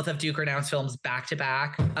 Both of Duke Renown's films back to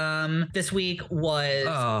back. This week was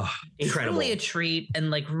incredible, truly a treat, and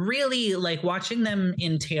like really like watching them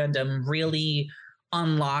in tandem really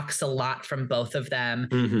unlocks a lot from both of them.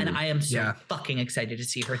 And I am so fucking excited to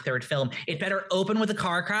see her third film. It better open with a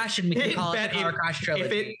car crash and we can call it the car crash trilogy.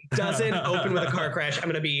 If it doesn't open with a car crash, I'm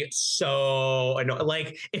going to be so annoyed.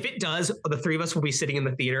 Like if it does, the three of us will be sitting in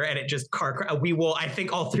the theater and it just I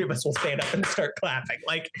think all three of us will stand up and start clapping.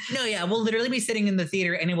 Like, no, yeah, we'll literally be sitting in the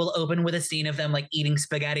theater and it will open with a scene of them like eating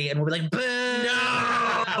spaghetti and we'll be like,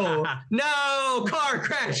 boo! No, car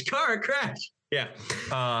crash. Yeah.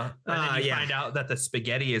 And then you find out that the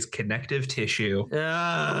spaghetti is connective tissue.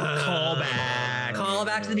 Call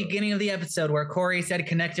back to the beginning of the episode where Corey said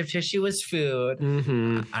connective tissue was food.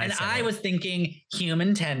 I was thinking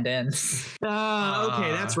human tendons.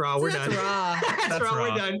 Okay, that's Raw. We're done. That's Raw.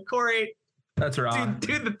 We're done. Corey. That's Raw.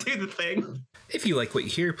 Do the thing. If you like what you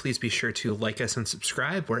hear, please be sure to like us and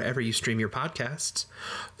subscribe wherever you stream your podcasts.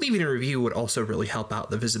 Leaving a review would also really help out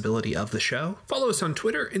the visibility of the show. Follow us on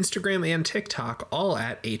Twitter, Instagram, and TikTok, all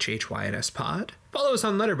at HHYNSPod. Follow us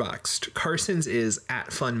on Letterboxd. Carson's is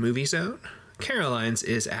at Fun Movie Zone. Caroline's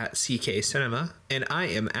is at CK Cinema, and I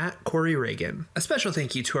am at Corey Reagan. A special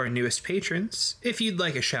thank you to our newest patrons. If you'd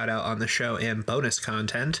like a shout out on the show and bonus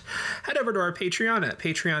content, head over to our Patreon at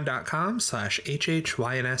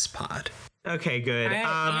patreon.com/HHYNSpod. Okay, good.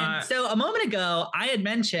 So a moment ago, I had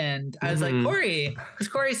mentioned, I was like, Corey, because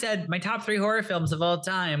Corey said my top 3 horror films of all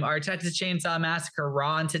time are Texas Chainsaw Massacre,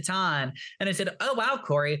 Raw, and Titane. And I said, oh, wow,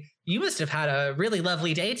 Corey, you must have had a really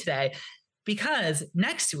lovely day today. Because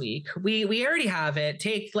next week, we already have it.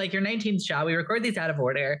 Take like your 19th shot. We record these out of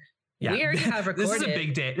order. Yeah. We already have recorded. This is a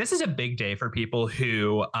big day. This is a big day for people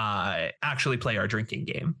who actually play our drinking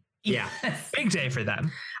game. Yeah. Big day for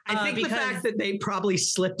them. I think the fact that they probably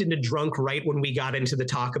slipped into drunk right when we got into the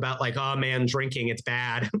talk about like, oh man, drinking, it's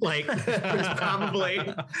bad. Like it's probably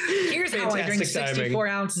here's how I drink 64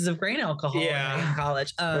 ounces of grain alcohol in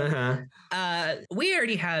college. We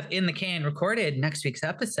already have in the can recorded next week's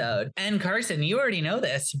episode. And Carson, you already know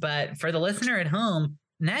this, but for the listener at home,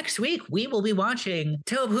 next week, we will be watching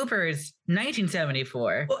Tobe Hooper's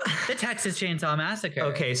 1974, The Texas Chainsaw Massacre.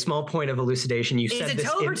 Okay, small point of elucidation. You said this.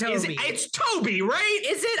 Tobe or Toby? It's Toby, right?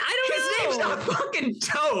 Is it? I don't know. His name's not fucking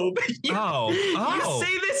Tobe. You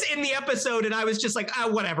say this in the episode, and I was just like,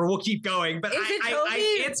 whatever, we'll keep going. But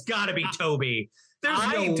it's got to be Toby.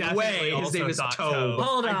 There's no way his name is Tobe.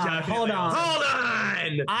 Hold on.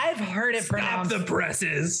 I've heard it pronounced. Stop the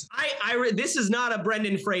presses. This is not a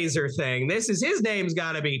Brendan Fraser thing. His name's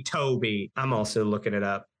got to be Toby. I'm also looking it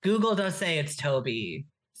up. Google does say it's Toby,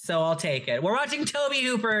 so I'll take it. We're watching Tobe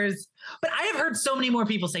Hooper's, but I have heard so many more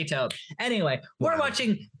people say Tobe. Anyway, we're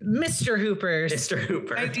watching Mr. Hooper's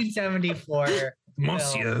 1974.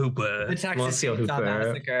 Monsieur Hooper. The Texas Chainsaw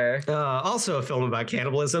Massacre. Also a film about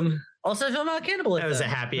cannibalism. Also a film about cannibalism. That was a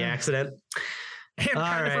happy accident. And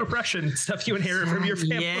kind of repression stuff you inherit from your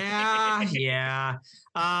family. Yeah.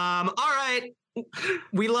 All right.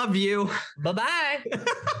 We love you. Bye-bye.